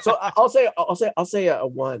 So I'll say a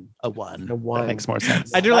 1. A 1. A 1. That makes more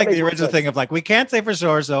sense. I do That like makes the more original sense. thing of like, we can't say for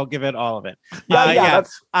sure, so I'll give it all of it.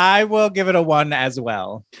 That's, I will give it a 1 as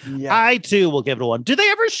well. yeah. I too will give it a 1. Do they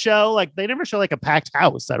ever show they never show like a packed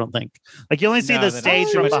house? I don't think. Like you only see No, the they don't stage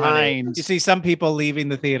show from much behind. You see some people leaving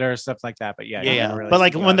the theater, stuff like that, but yeah. you Yeah. don't really But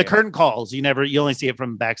like see when the audience. curtain calls, you only see it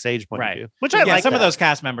from backstage point Right. of view. Which I Yeah, like. some of that. those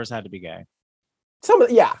cast members had to be gay.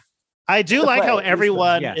 I do The like play, how at least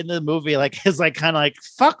everyone yeah. in the movie is kind of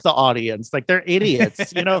fuck the audience, like they're idiots,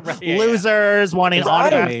 Right, yeah, losers wanting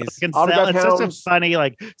Exactly. autographs. Fucking Autograph sell. It's such a hounds. funny,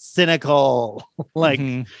 cynical,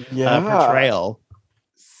 Mhm. portrayal.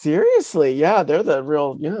 Seriously, yeah, they're the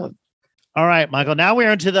real, yeah. All right, Michael. Now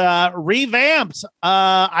we're into the revamped,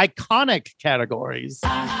 iconic categories.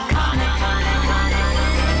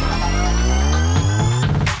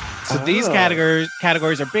 So these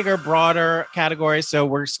categories are bigger, broader categories. So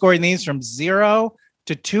we're scoring these from 0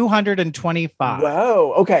 to 225.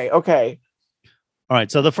 Whoa. Okay. All right.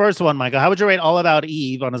 So the first one, Michael, how would you rate All About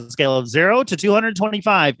Eve on a scale of 0 to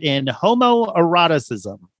 225 in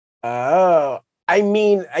homoeroticism? Oh, I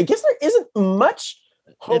mean, I guess there isn't much.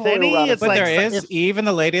 If any, it's But like there is Eve and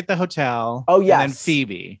the lady at the hotel. Oh, And then yes.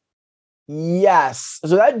 Phoebe. Yes.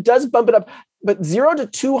 So that does bump it up. But 0 to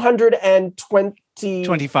 225,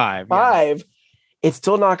 25. it's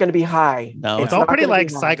still not going to be high. No, it's all not pretty gonna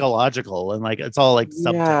be high. psychological and it's all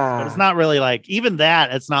subtext, Yeah. but it's not really even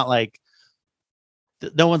that. It's not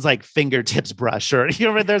no one's fingertips brush or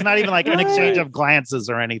there's not even an exchange of glances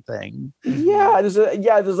or anything. Yeah, there's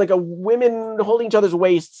a women holding each other's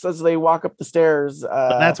waists as they walk up the stairs.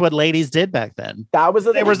 But that's what ladies did back then. That was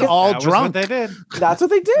They was all That was drunk. what they did. That's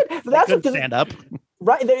what they did. That's They what couldn't stand up.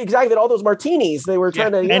 right. Exactly. All those martinis. They were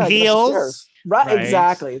trying to And get up the heels. stairs. Right. Right.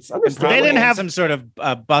 Exactly. It's And understandable. They didn't have- some sort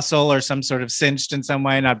of bustle or some sort of cinched in some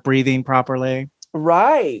way, not breathing properly.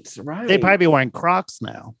 Right. They'd probably be wearing Crocs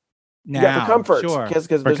now. Yeah, for comfort, sure. because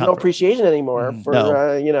there's comfort. no appreciation anymore for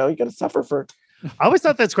No. you got to suffer for. I always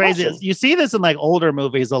thought that's crazy. Fashion. You see this in older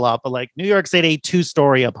movies a lot, but New York City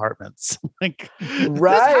 2-story apartments. Right.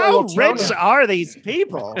 How Well, rich are these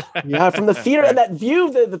people? Yeah, from the theater and that view,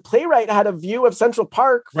 the playwright had a view of Central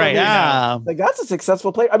Park. from Right, his- Yeah. That's a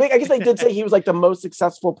successful play. I mean, I guess they did say he was the most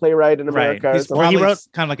successful playwright in America. Right. He's So probably he wrote-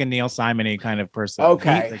 kind of like a Neil Simon-y kind of person.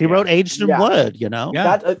 Okay. He wrote Aged in Yeah. Wood, Yeah.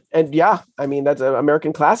 that, and yeah, I mean, that's an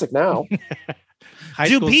American classic now. High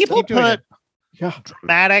Do schools people keep doing put it. Yeah.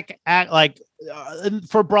 dramatic act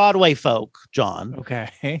for Broadway folk, John?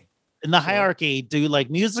 Okay. In the hierarchy, do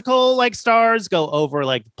musical stars go over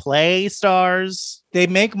play stars? They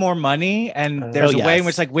make more money, and there's Oh, a way in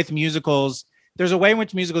yes. which with musicals, there's a way in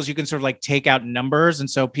which musicals you can sort of take out numbers, and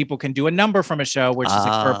so people can do a number from a show, which is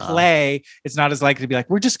for a play, it's not as likely to be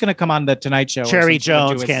we're just going to come on the Tonight Show. Cherry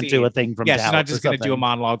Jones can't do a thing from Yeah, Doubt she's not just or going to do a something.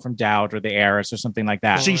 monologue from Doubt or The Heiress or something like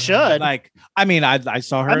that. She should. I mean, I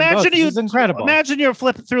saw her. Imagine It's incredible. Imagine you're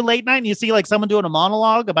flipping through late night and you see someone doing a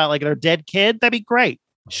monologue about their dead kid. That'd be great.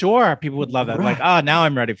 Sure, people would love that. Right. Now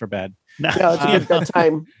I'm ready for bed. Yeah, it's a good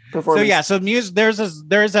bedtime performance. So yeah, so there's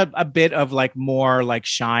a bit of more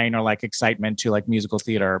shine or excitement to musical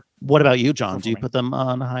theater. What about you, John? Do you put them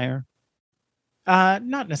on higher?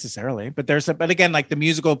 Not necessarily, but but again, the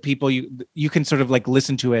musical people, you can sort of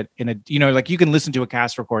listen to it in a, you can listen to a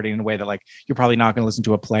cast recording in a way that you're probably not going to listen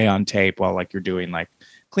to a play on tape while you're doing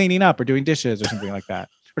cleaning up or doing dishes or something like that,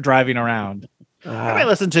 or driving around. I might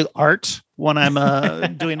listen to art when I'm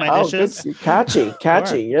doing my dishes. Good.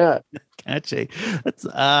 Catchy, yeah. Catchy. That's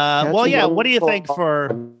well, yeah. What do you think for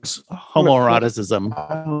homoeroticism?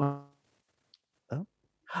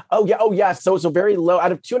 Oh yeah. So very low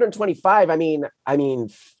out of 225. I mean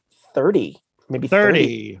 30, maybe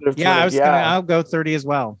 30. Yeah, I'll go 30 as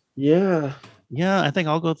well. Yeah. Yeah, I think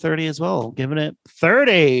I'll go 30 as well. Giving it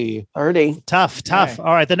 30. 30. Tough. Right. All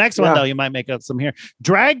right. The next one, though, you might make up some here.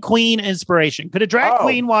 Drag queen inspiration. Could a drag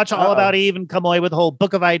queen watch All About Eve and come away with a whole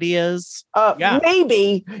book of ideas? Yeah.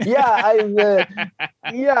 Maybe. Yeah.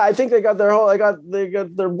 I think they got their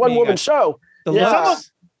one woman show. The Yeah. looks.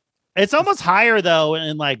 It's almost higher though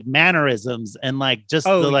in like mannerisms and like just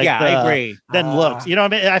I agree. Than looks. You know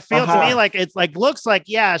what I mean? I feel to me like it's like looks like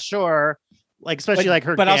sure, like especially like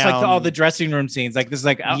her, but gown. Also like all the dressing room scenes, like this is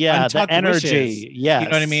like the energy. Wishes, you know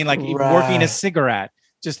what I mean? Like working a cigarette,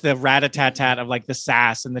 just the rat-a-tat-tat of like the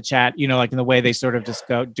sass and the chat, you know, like in the way they sort of just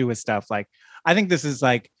go do with stuff. Like I think this is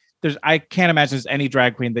like I can't imagine there's any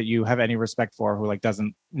drag queen that you have any respect for who like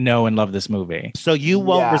doesn't know and love this movie. So you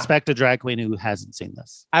won't respect a drag queen who hasn't seen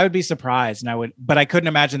this? I would be surprised, but I couldn't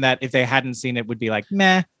imagine that if they hadn't seen it, would be like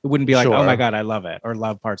meh. It wouldn't be like oh my god, I love it or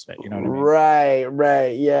love parts of it. You know what I Right, mean?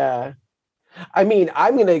 right, yeah. I mean,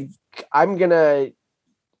 I'm gonna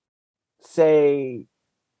say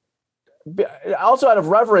also out of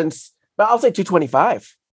reverence, but I'll say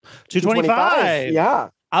 225. 225. Yeah.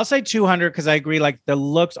 I'll say 200 because I agree. Like the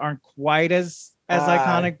looks aren't quite as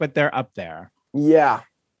iconic, but they're up there. Yeah,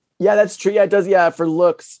 that's true. Yeah, it does. Yeah, for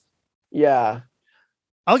looks. Yeah,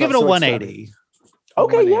 I'll give it a 180.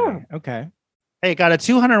 Okay, yeah. Okay. Hey, it got a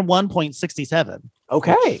 201.67.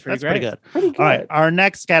 Okay, that's pretty good. All right, our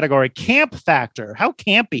next category, camp factor. How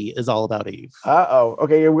campy is All About Eve?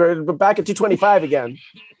 Okay, we're back at 225 again.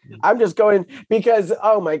 I'm just going because just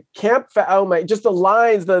the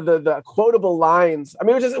lines, the quotable lines. I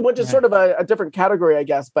mean, which is sort of a different category, I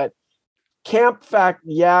guess. But camp fact,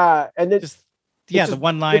 and it the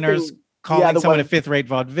one-liners calling someone a fifth-rate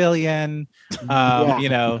vaudevillian. You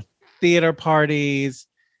know, theater parties.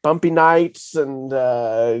 Bumpy nights and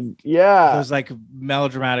those like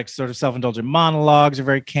melodramatic sort of self-indulgent monologues are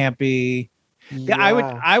very campy.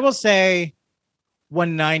 I will say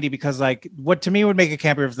 190 because like what to me would make it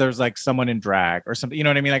campier if there's like someone in drag or something, you know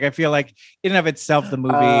what I mean? Like I feel like in and of itself the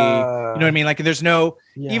movie, you know what I mean? Like there's no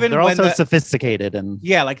even they're also sophisticated and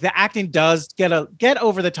like the acting does get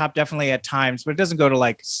over the top definitely at times, but it doesn't go to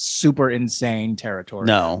like super insane territory.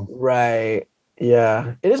 No. Right.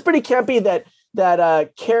 Yeah. It is pretty campy that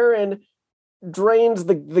Karen drains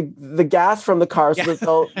the gas from the car so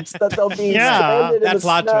that they'll be stranded in the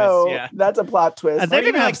snow. Twist, that's a plot twist. And they're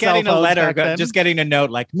even like getting a letter, just getting a note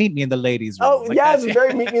like "Meet me in the ladies' room." Oh, it's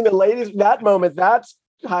very "Meet me in the ladies." That moment, that's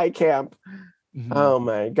high camp. Mm-hmm. Oh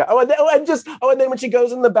my god! And then when she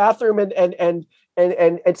goes in the bathroom and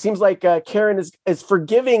it seems like Karen is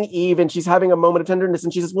forgiving Eve and she's having a moment of tenderness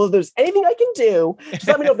and she says, well, if there's anything I can do, just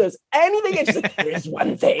let me know if there's anything. And she's like, there's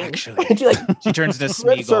one thing. Actually, and she turns to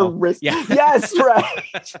Smeagol. Yeah. Yes,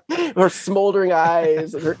 right. Her smoldering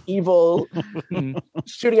eyes, her evil,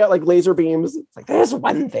 shooting out like laser beams. It's like, there's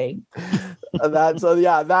one thing.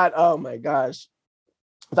 Oh my gosh.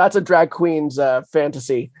 That's a drag queen's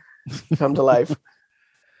fantasy come to life.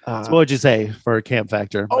 So what would you say for camp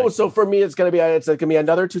factor? So for me, it's gonna be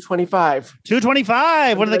another 225.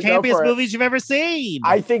 225. One of the campiest movies you've ever seen.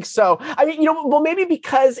 I think so. I mean, maybe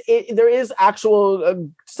because there is actual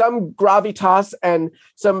some gravitas and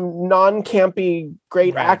some non-campy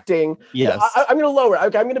great acting. Yes, I'm gonna lower it.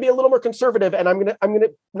 Okay, I'm gonna be a little more conservative, and I'm gonna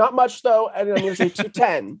not much though, and I'm gonna say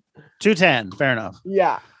 210. 210. Fair enough.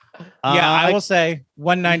 Yeah. I will say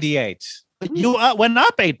 198. You went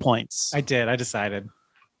up 8 points. I did. I decided.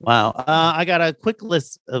 Wow. I got a quick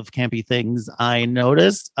list of campy things I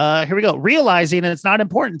noticed. Here we go. Realizing it's not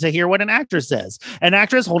important to hear what an actress says. An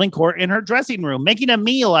actress holding court in her dressing room, making a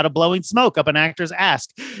meal out of blowing smoke up an actor's ass.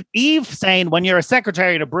 Eve saying, when you're a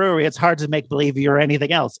secretary at a brewery, it's hard to make believe you're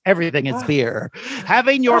anything else. Everything is beer.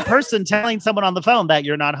 Having your person telling someone on the phone that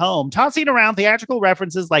you're not home. Tossing around theatrical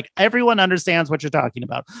references like everyone understands what you're talking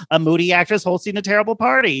about. A moody actress hosting a terrible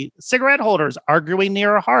party. Cigarette holders arguing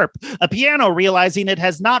near a harp. A piano realizing it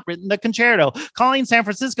has not written the concerto, calling San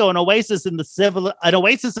Francisco an oasis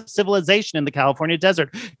of civilization in the California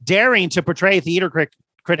desert, daring to portray theater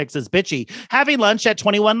critics as bitchy, having lunch at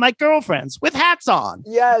 21 like girlfriends with hats on.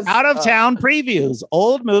 Yes. Out of town previews,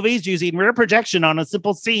 old movies using rear projection on a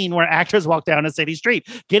simple scene where actors walk down a city street,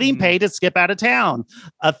 getting paid to skip out of town.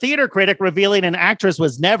 A theater critic revealing an actress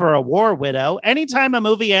was never a war widow. Anytime a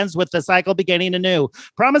movie ends with the cycle beginning anew,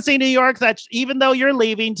 promising New York that even though you're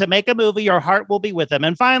leaving to make a movie, your heart will be with them.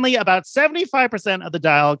 And finally, about 75% of the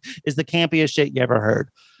dialogue is the campiest shit you ever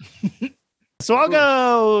heard. So I'll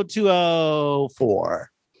go 204.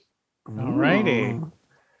 All righty.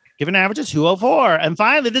 Give an average of 204. And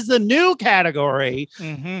finally, this is a new category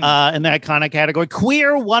in the iconic category,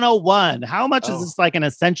 Queer 101. How much is this like an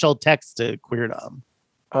essential text to queerdom?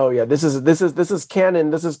 Oh yeah, this is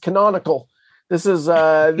canon. This is canonical. This is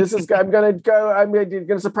I'm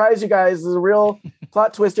gonna surprise you guys. This is a real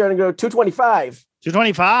plot twist here. I'm gonna go 225.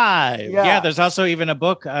 225. Yeah, there's also even a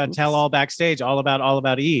book, Tell All Backstage, all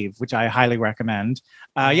about Eve, which I highly recommend.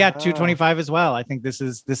 225 as well. I think this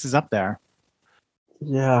is up there.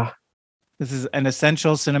 Yeah. This is an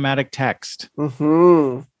essential cinematic text.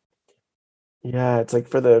 Mm-hmm. Yeah, it's like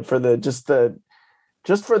for the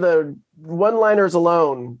one-liners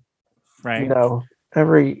alone, right? You know,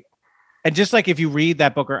 and just like if you read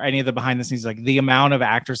that book or any of the behind the scenes, like the amount of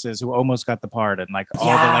actresses who almost got the part and like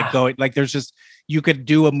all the like going, like there's just, you could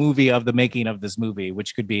do a movie of the making of this movie,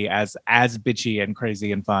 which could be as bitchy and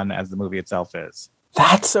crazy and fun as the movie itself is.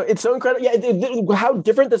 It's so incredible. Yeah, how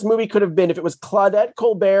different this movie could have been if it was Claudette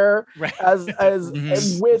Colbert as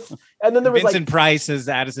mm-hmm. and then there was Vincent Price as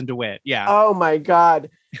Addison DeWitt. Yeah. Oh my God.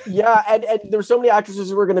 Yeah, and there's so many actresses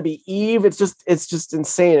who were going to be Eve. It's just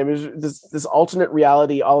insane. I mean, this alternate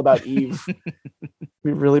reality all about Eve.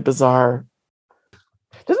 Be really bizarre.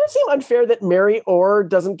 Doesn't it seem unfair that Mary Orr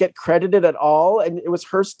doesn't get credited at all, and it was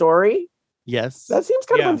her story? Yes, that seems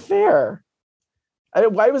kind of unfair.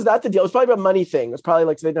 Why was that the deal? It was probably a money thing. It was probably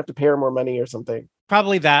like so they didn't have to pay her more money or something.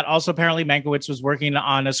 Probably that. Also, apparently, Mankiewicz was working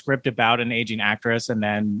on a script about an aging actress, and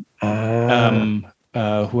then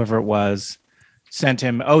whoever it was sent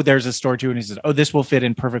him, there's a story too, and he says, this will fit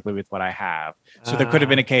in perfectly with what I have. So there could have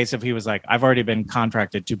been a case if he was like, I've already been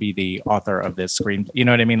contracted to be the author of this screenplay. You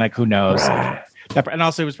know what I mean? Like, who knows? Right. And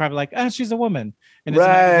also, it was probably like, she's a woman, and it's a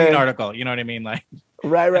magazine article. You know what I mean? Like.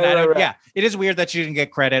 Right. Yeah, it is weird that she didn't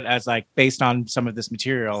get credit as like based on some of this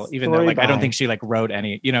material, even though like I don't think she like wrote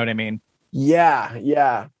any. You know what I mean?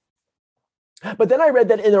 Yeah. But then I read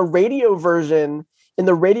that in a radio version, in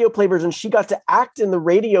the radio play version, she got to act in the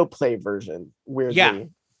radio play version. Weirdly, yeah.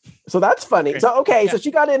 So that's funny. So so she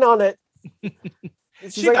got in on it.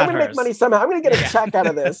 She's like, I'm going to make money somehow. I'm going to get a check out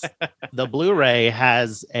of this. The Blu-ray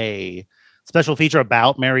has a special feature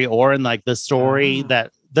about Mary Orr and like the story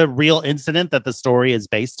that. The real incident that the story is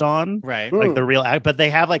based on, right? Like the real act, but they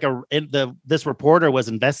have like this reporter was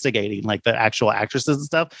investigating like the actual actresses and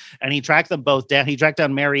stuff, and he tracked them both down. He tracked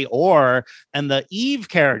down Mary Orr and the Eve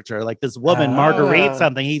character, like this woman Marguerite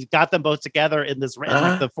something. He got them both together in this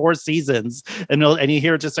like the 4 seasons, and you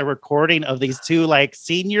hear just a recording of these two like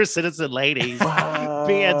senior citizen ladies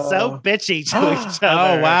being so bitchy to each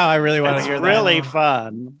other. Oh wow, I really want to hear that. Really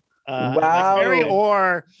fun. Wow. Like Mary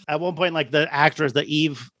Orr at one point, like the actress, the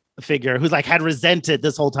Eve figure, who's like had resented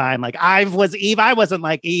this whole time. Like I was Eve, I wasn't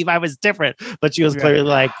like Eve, I was different. But she was clearly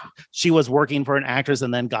like she was working for an actress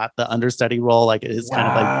and then got the understudy role. Like it is kind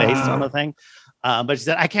of like based on the thing. But she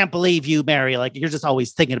said, "I can't believe you, Mary. Like you're just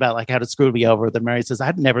always thinking about like how to screw me over." Then Mary says,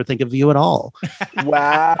 "I'd never think of you at all."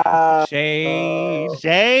 Wow, shady.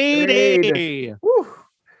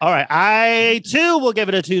 All right, I too will give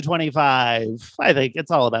it a 225. I think it's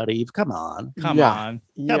all about Eve. Come on. Come on.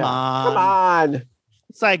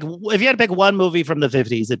 It's like if you had to pick one movie from the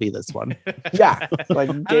 50s, it'd be this one. Yeah, like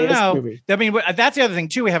gayest movie. I mean, that's the other thing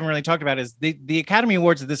too we haven't really talked about is the Academy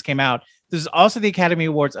Awards that this came out. This is also the Academy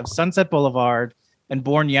Awards of Sunset Boulevard and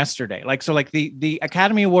Born Yesterday. Like so, like the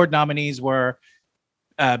Academy Award nominees were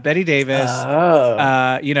Bette Davis,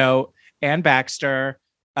 Anne Baxter.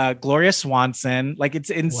 Gloria Swanson, like it's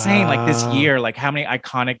insane. Like this year, like how many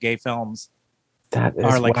iconic gay films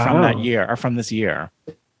are like from that year, are from this year.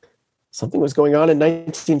 Something was going on in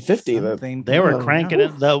 1950. They were cranking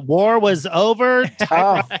it. The war was over.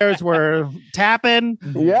 Typewriters were tapping.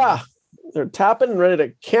 Yeah, they're tapping and ready to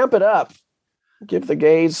camp it up. Give the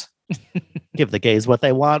gays what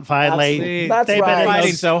they want. Finally, that's they've been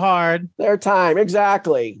fighting so hard. Their time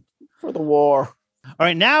exactly for the war. All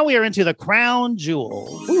right, now we are into the crown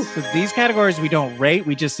jewels. So these categories we don't rate.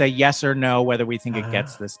 We just say yes or no whether we think it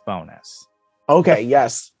gets this bonus. Okay,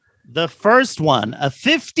 yes. The first one, a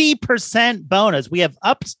 50% bonus. We have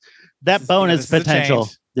upped that bonus potential.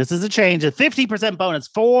 This is a change. A 50% bonus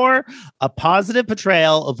for a positive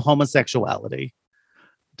portrayal of homosexuality.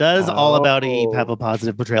 Does All About Eve have a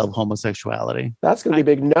positive portrayal of homosexuality? That's going to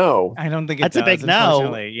be a big no. I don't think it That's does, a big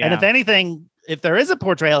no. Yeah. And if anything, if there is a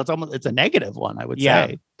portrayal, it's a negative one, I would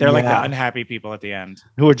say. They're like the unhappy people at the end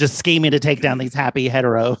who are just scheming to take down these happy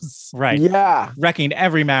heteros. Right. Yeah. Wrecking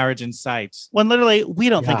every marriage in sight. When literally we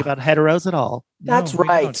don't think about heteros at all. That's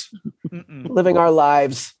right. Living our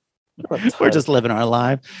lives. We're just living our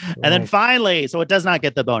life. Right. And then finally, so it does not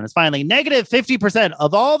get the bonus. Finally, negative 50%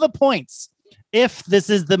 of all the points if this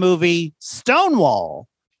is the movie Stonewall.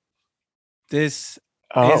 This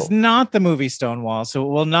is not the movie Stonewall, so it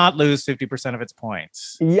will not lose 50% of its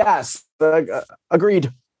points. Yes,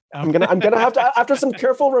 agreed. I'm gonna have to, after some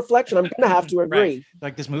careful reflection, I'm gonna have to agree. Right.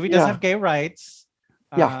 Like this movie does have gay rights.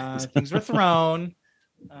 Things were thrown.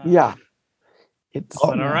 It's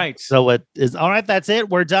all right. So it is all right. That's it.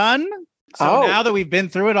 We're done. So now that we've been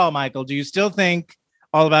through it all, Michael, do you still think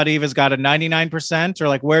All About Eve has got a 99%, or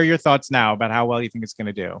like where are your thoughts now about how well you think it's going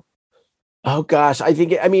to do? Oh gosh,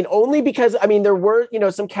 only because there were,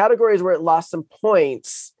 some categories where it lost some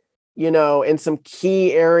points, in some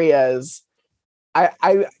key areas.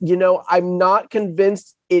 I'm not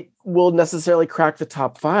convinced it will necessarily crack the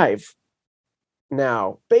top 5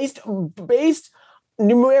 now, based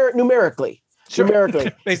numerically. Sure.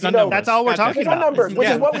 Numerically. Based on numbers. That's all we're talking about. Numbers, which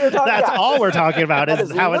is what we were talking about. That's all we're talking about is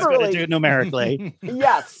how it's going to do numerically.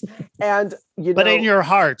 Yes. And, but in your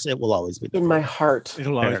heart, it will always be. In my heart.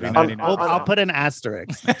 It'll always be 99. I'll put an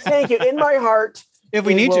asterisk. Thank you. In my heart. If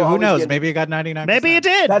we need to, who knows? Maybe it got 99%. Maybe it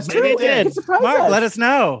did. That's true. Maybe it did. Mark, let us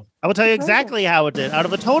know. I will tell you exactly how it did. Out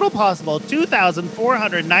of a total possible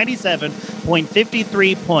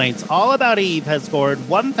 2,497.53 points, All About Eve has scored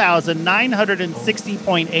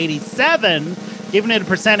 1,960.87, giving it a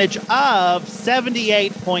percentage of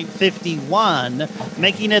 78.51,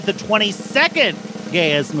 making it the 22nd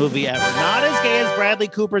gayest movie ever. Not as gay as Bradley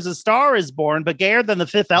Cooper's A Star Is Born, but gayer than The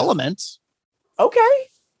Fifth Element. Okay.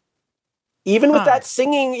 Even with that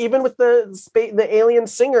singing, even with the alien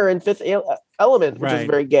singer in Fifth Element, which is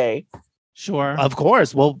very gay. Sure. Of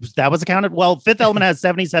course. Well, that was accounted. Well, Fifth Element has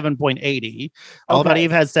 77.80. All About Eve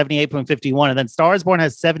has 78.51. And then Star Is Born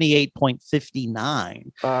has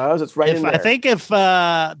 78.59. It's right in there. I think if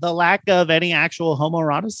the lack of any actual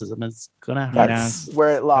homoeroticism is going to happen. That's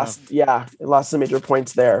where it lost. Yeah. It lost some major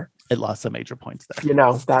points there. That's what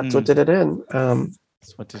did it in. That's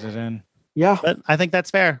what did it in. Yeah. But I think that's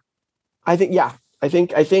fair. I think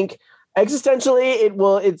existentially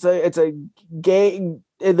it's a gay in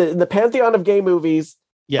the pantheon of gay movies.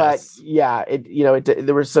 Yes. But yeah,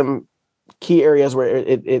 there were some key areas where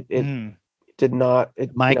it did not.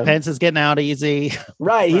 Mike Pence is getting out easy.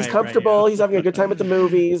 Right. He's comfortable. He's having a good time with the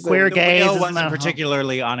movies. Queer gays wasn't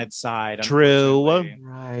particularly on its side. True.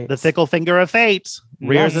 Right. The fickle finger of fate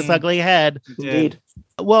rears its ugly head. Indeed.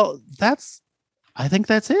 Well, I think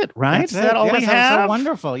that's it, right? Is that all we have? So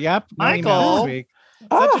wonderful. Yep. Michael.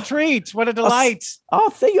 Such a treat. What a delight.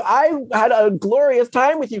 Thank you. I had a glorious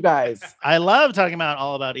time with you guys. I love talking about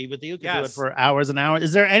All About Eve with you. You can do it for hours and hours.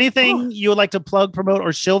 Is there anything you would like to plug, promote,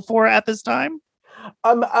 or shill for at this time?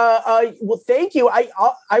 Well, thank you.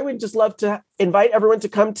 I would just love to invite everyone to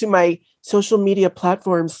come to my social media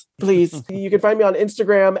platforms, please. You can find me on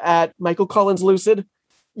Instagram at Michael Collins Lucid.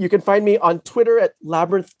 You can find me on Twitter at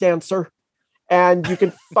Labyrinth Dancer. And you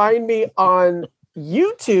can find me on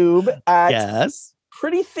YouTube at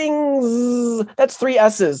Pretty Things. That's 3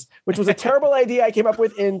 S's, which was a terrible idea I came up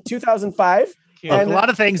with in 2005. And a lot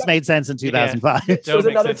of things made sense in 2005. It was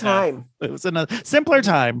another time. It was another simpler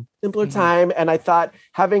time. And I thought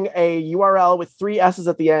having a URL with 3 S's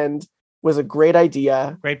at the end was a great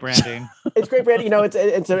idea. Great branding. It's great branding.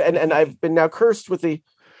 And I've been now cursed with the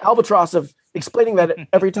albatross of explaining that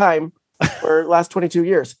every time. For the last 22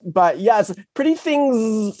 years. But yes, Pretty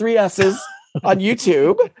Things 3 S's on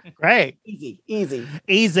YouTube. Great.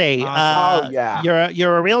 Easy. Awesome.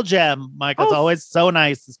 You're a real gem, Michael. It's always so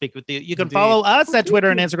nice to speak with you. You can follow us at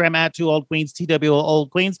Twitter and Instagram at 2 Old Queens, TWO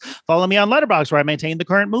Old Queens. Follow me on Letterboxd, where I maintain the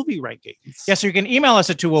current movie rankings. Yes, so you can email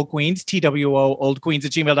us at 2 Old Queens, TWO Old Queens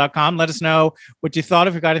at gmail.com. Let us know what you thought,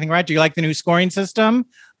 if you got anything right. Do you like the new scoring system?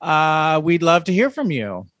 We'd love to hear from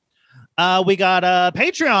you. We got a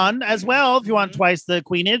Patreon as well. If you want twice the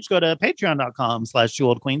Queenage, go to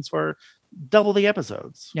patreon.com/2oldqueens for double the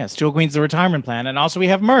episodes. Yes, 2 Old Queens, the retirement plan. And also we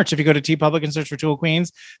have merch. If you go to TeePublic and search for 2 Old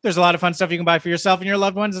Queens, there's a lot of fun stuff you can buy for yourself and your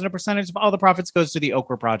loved ones. And a percentage of all the profits goes to the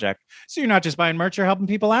Okra Project. So you're not just buying merch, you're helping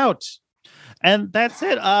people out. And that's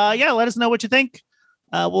it. Let us know what you think.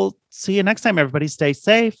 We'll see you next time, everybody. Stay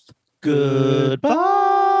safe. Goodbye.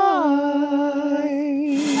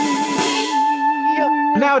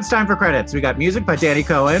 Now it's time for credits. We got music by Danny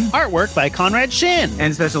Cohen. Artwork by Conrad Shin.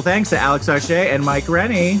 And special thanks to Alex Arche and Mike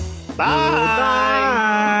Rennie.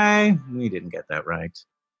 Bye. We didn't get that right.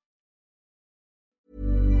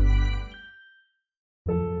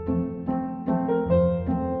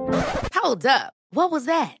 Hold up. What was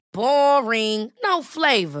that? Boring. No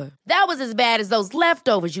flavor. That was as bad as those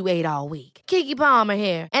leftovers you ate all week. Keke Palmer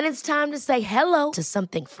here. And it's time to say hello to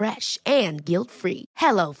something fresh and guilt-free.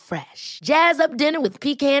 HelloFresh. Jazz up dinner with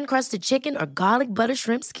pecan-crusted chicken or garlic butter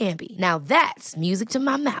shrimp scampi. Now that's music to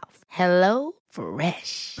my mouth.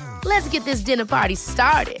 HelloFresh. Let's get this dinner party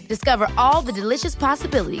started. Discover all the delicious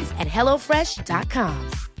possibilities at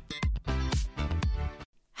HelloFresh.com.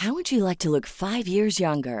 How would you like to look 5 years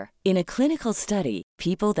younger? In a clinical study,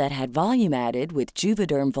 people that had volume added with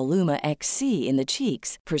Juvederm Voluma XC in the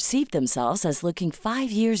cheeks perceived themselves as looking 5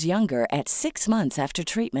 years younger at 6 months after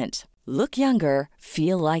treatment. Look younger,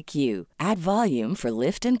 feel like you. Add volume for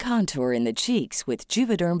lift and contour in the cheeks with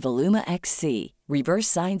Juvederm Voluma XC. Reverse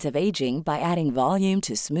signs of aging by adding volume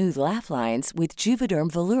to smooth laugh lines with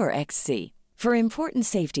Juvederm Volure XC. For important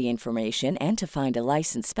safety information and to find a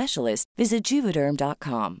licensed specialist, visit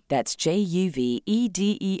Juvederm.com. That's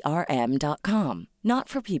JUVEDERM.com. Not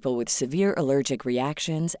for people with severe allergic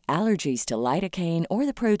reactions, allergies to lidocaine, or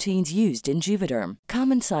the proteins used in Juvederm.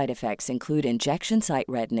 Common side effects include injection site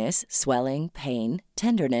redness, swelling, pain,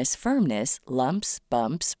 tenderness, firmness, lumps,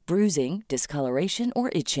 bumps, bruising, discoloration,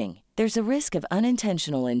 or itching. There's a risk of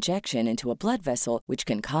unintentional injection into a blood vessel, which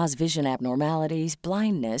can cause vision abnormalities,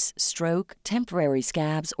 blindness, stroke, temporary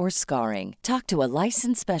scabs, or scarring. Talk to a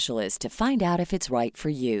licensed specialist to find out if it's right for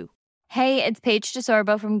you. Hey, it's Paige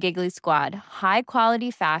DeSorbo from Giggly Squad. High quality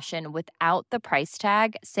fashion without the price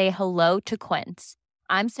tag. Say hello to Quince.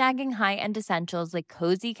 I'm snagging high-end essentials like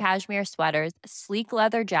cozy cashmere sweaters, sleek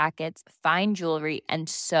leather jackets, fine jewelry, and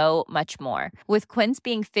so much more. With Quince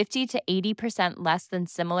being 50 to 80% less than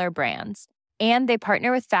similar brands. And they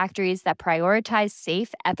partner with factories that prioritize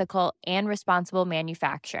safe, ethical, and responsible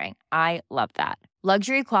manufacturing. I love that.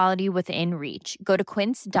 Luxury quality within reach. Go to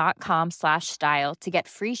quince.com/style to get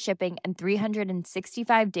free shipping and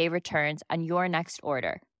 365-day returns on your next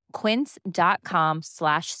order.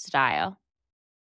 Quince.com/style.